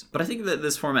perfect. But I think that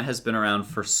this format has been around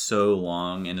for so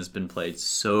long and has been played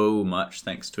so much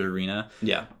thanks to Arena.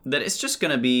 Yeah. That it's just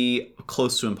going to be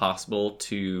close to impossible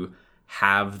to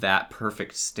have that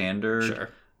perfect standard. Sure.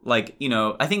 Like,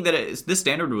 I think that this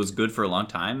standard was good for a long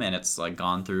time, and it's, like,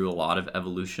 gone through a lot of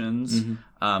evolutions,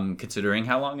 considering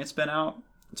how long it's been out.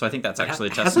 So I think that's actually a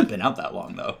testament. It hasn't been out that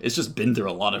long, though. It's just been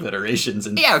through a lot of iterations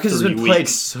in because it's been played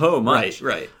so much.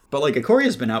 Right. But, like, Ikoria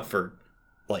has been out for,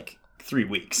 like, 3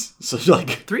 weeks. So,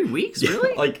 like... 3 weeks?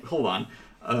 Really? Like, hold on.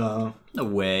 No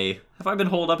way. Have I been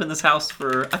holed up in this house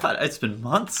for... I thought it's been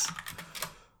months.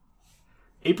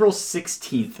 April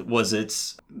 16th was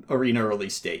its Arena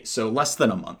release date, so less than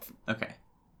a month. Okay.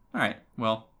 All right.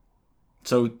 Well...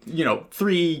 So,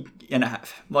 3.5,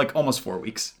 like, almost 4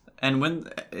 weeks. And when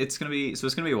it's going to be... So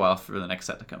it's going to be a while for the next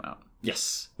set to come out.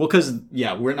 Yes. Well, because, we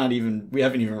haven't even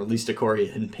released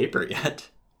Ikoria in paper yet.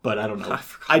 But I don't know.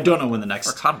 I don't know when the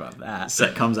next forgot about that.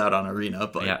 set comes out on Arena.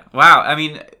 But yeah. Wow. I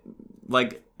mean,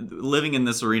 like, living in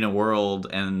this Arena world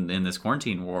and in this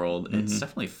quarantine world, it's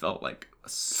definitely felt like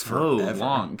so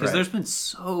long. Because there's been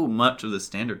so much of the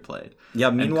Standard played. Yeah,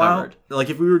 meanwhile,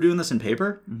 like, if we were doing this in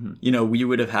paper, we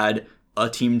would have had a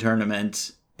team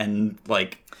tournament and,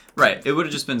 like... Right. It would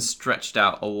have just been stretched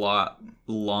out a lot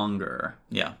longer.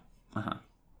 Yeah. Uh-huh.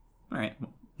 All right.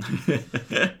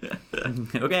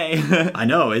 Okay. I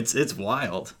know. It's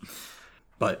wild.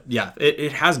 But, yeah,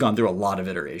 it has gone through a lot of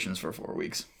iterations for 4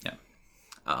 weeks. Yeah.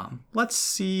 Let's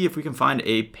see if we can find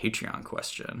a Patreon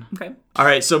question. Okay. All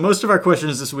right, so most of our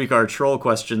questions this week are troll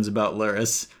questions about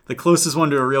Lurrus. The closest one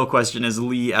to a real question is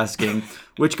Lee asking,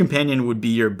 which companion would be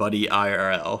your buddy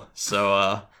IRL?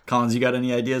 So, Collins, you got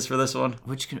any ideas for this one?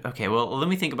 Okay, well, let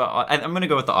me think about... I'm going to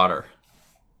go with the otter.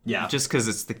 Yeah. Just because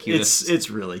it's the cutest. It's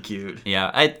really cute. Yeah,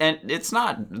 and it's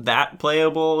not that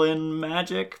playable in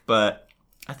Magic, but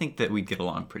I think that we'd get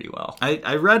along pretty well.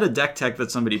 I read a deck tech that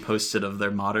somebody posted of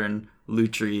their modern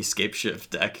Lutri Scapeshift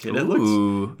deck, and it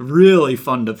looks really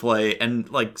fun to play, and,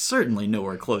 like, certainly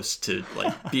nowhere close to,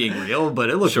 like, being real, but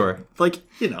it looks... Sure. Like,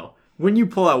 when you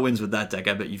pull out wins with that deck,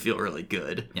 I bet you feel really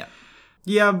good. Yeah.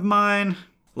 Yeah, mine...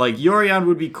 Like, Yorion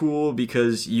would be cool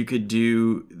because you could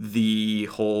do the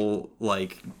whole,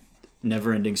 like,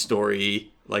 never-ending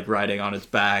story, like, riding on its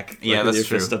back. Yeah, like, that's with your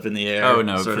true. fist up in the air. Oh,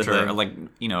 no, sort for of sure. thing.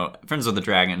 Like, Friends of the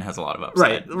Dragon has a lot of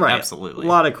upside. Right. Absolutely. A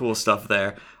lot of cool stuff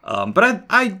there. But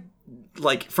I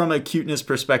like, from a cuteness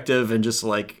perspective and just,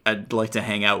 like, I'd like to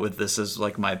hang out with this as,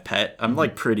 like, my pet. I'm,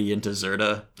 like, pretty into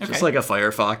Zerta. Okay. Just like a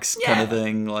Firefox kind of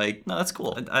thing. Like, no, that's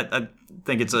cool. I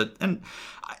think it's and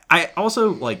I also,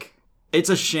 like... It's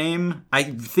a shame. I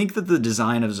think that the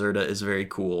design of Zerta is very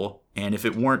cool, and if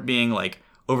it weren't being, like,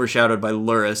 overshadowed by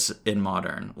Lurrus in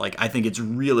Modern. Like, I think it's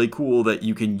really cool that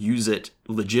you can use it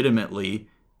legitimately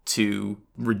to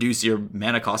reduce your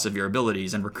mana cost of your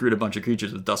abilities and recruit a bunch of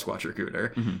creatures with Duskwatch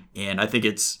Recruiter. And I think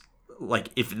it's, like,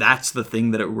 if that's the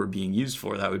thing that it were being used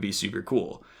for, that would be super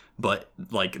cool. But,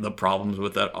 like, the problems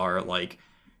with that are, like,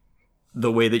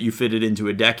 the way that you fit it into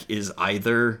a deck is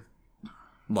either,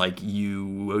 like,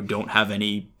 you don't have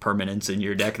any permanents in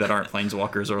your deck that aren't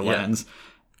Planeswalkers or lands,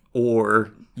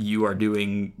 or you are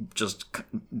doing just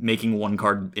making one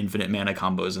card infinite mana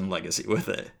combos in Legacy with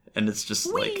it. And it's just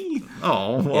like,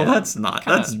 oh, well, that's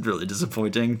really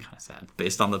disappointing. Kind of sad.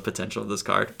 Based on the potential of this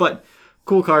card. But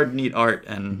cool card, neat art,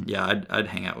 and yeah, I'd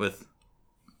hang out with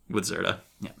Zirda.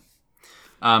 Yeah.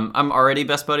 I'm already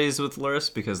best buddies with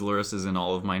Lurrus because Lurrus is in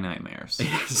all of my nightmares.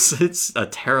 It's a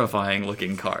terrifying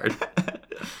looking card.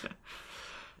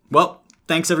 Well,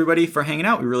 thanks everybody for hanging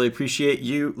out. We really appreciate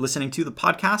you listening to the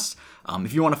podcast.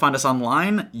 If you want to find us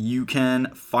online, you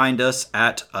can find us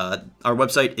at our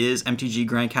website is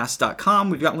mtggrandcast.com.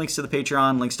 We've got links to the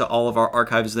Patreon, links to all of our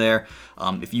archives there.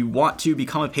 If you want to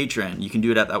become a patron, you can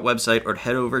do it at that website or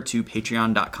head over to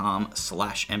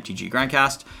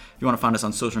patreon.com/mtggrandcast. If you want to find us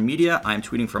on social media, I'm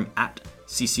tweeting from at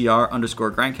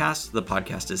 @CCR_Grandcast. The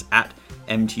podcast is at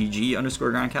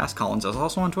MTG_Grandcast. Collins is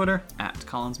also on Twitter. At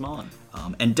Collins Mullen.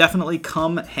 And definitely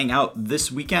come hang out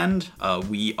this weekend.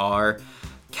 We are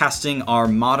casting our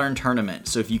Modern tournament.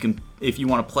 So if you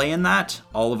want to play in that,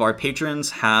 all of our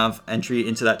patrons have entry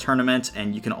into that tournament,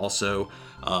 and you can also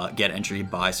get entry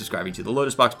by subscribing to the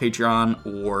Lotus Box Patreon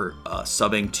or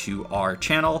subbing to our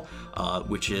channel,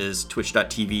 which is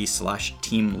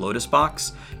twitch.tv/Team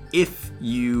Lotusbox. If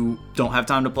you don't have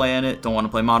time to play in it, don't want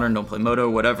to play Modern, don't play Moto,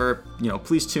 whatever,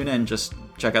 please tune in. Just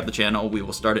check out the channel. We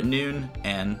will start at noon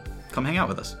and come hang out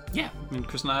with us. Yeah, and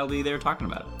Chris and I will be there talking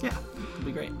about it. Yeah, It'll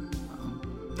be great.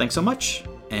 Thanks so much,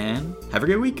 and have a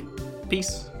great week.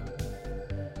 Peace.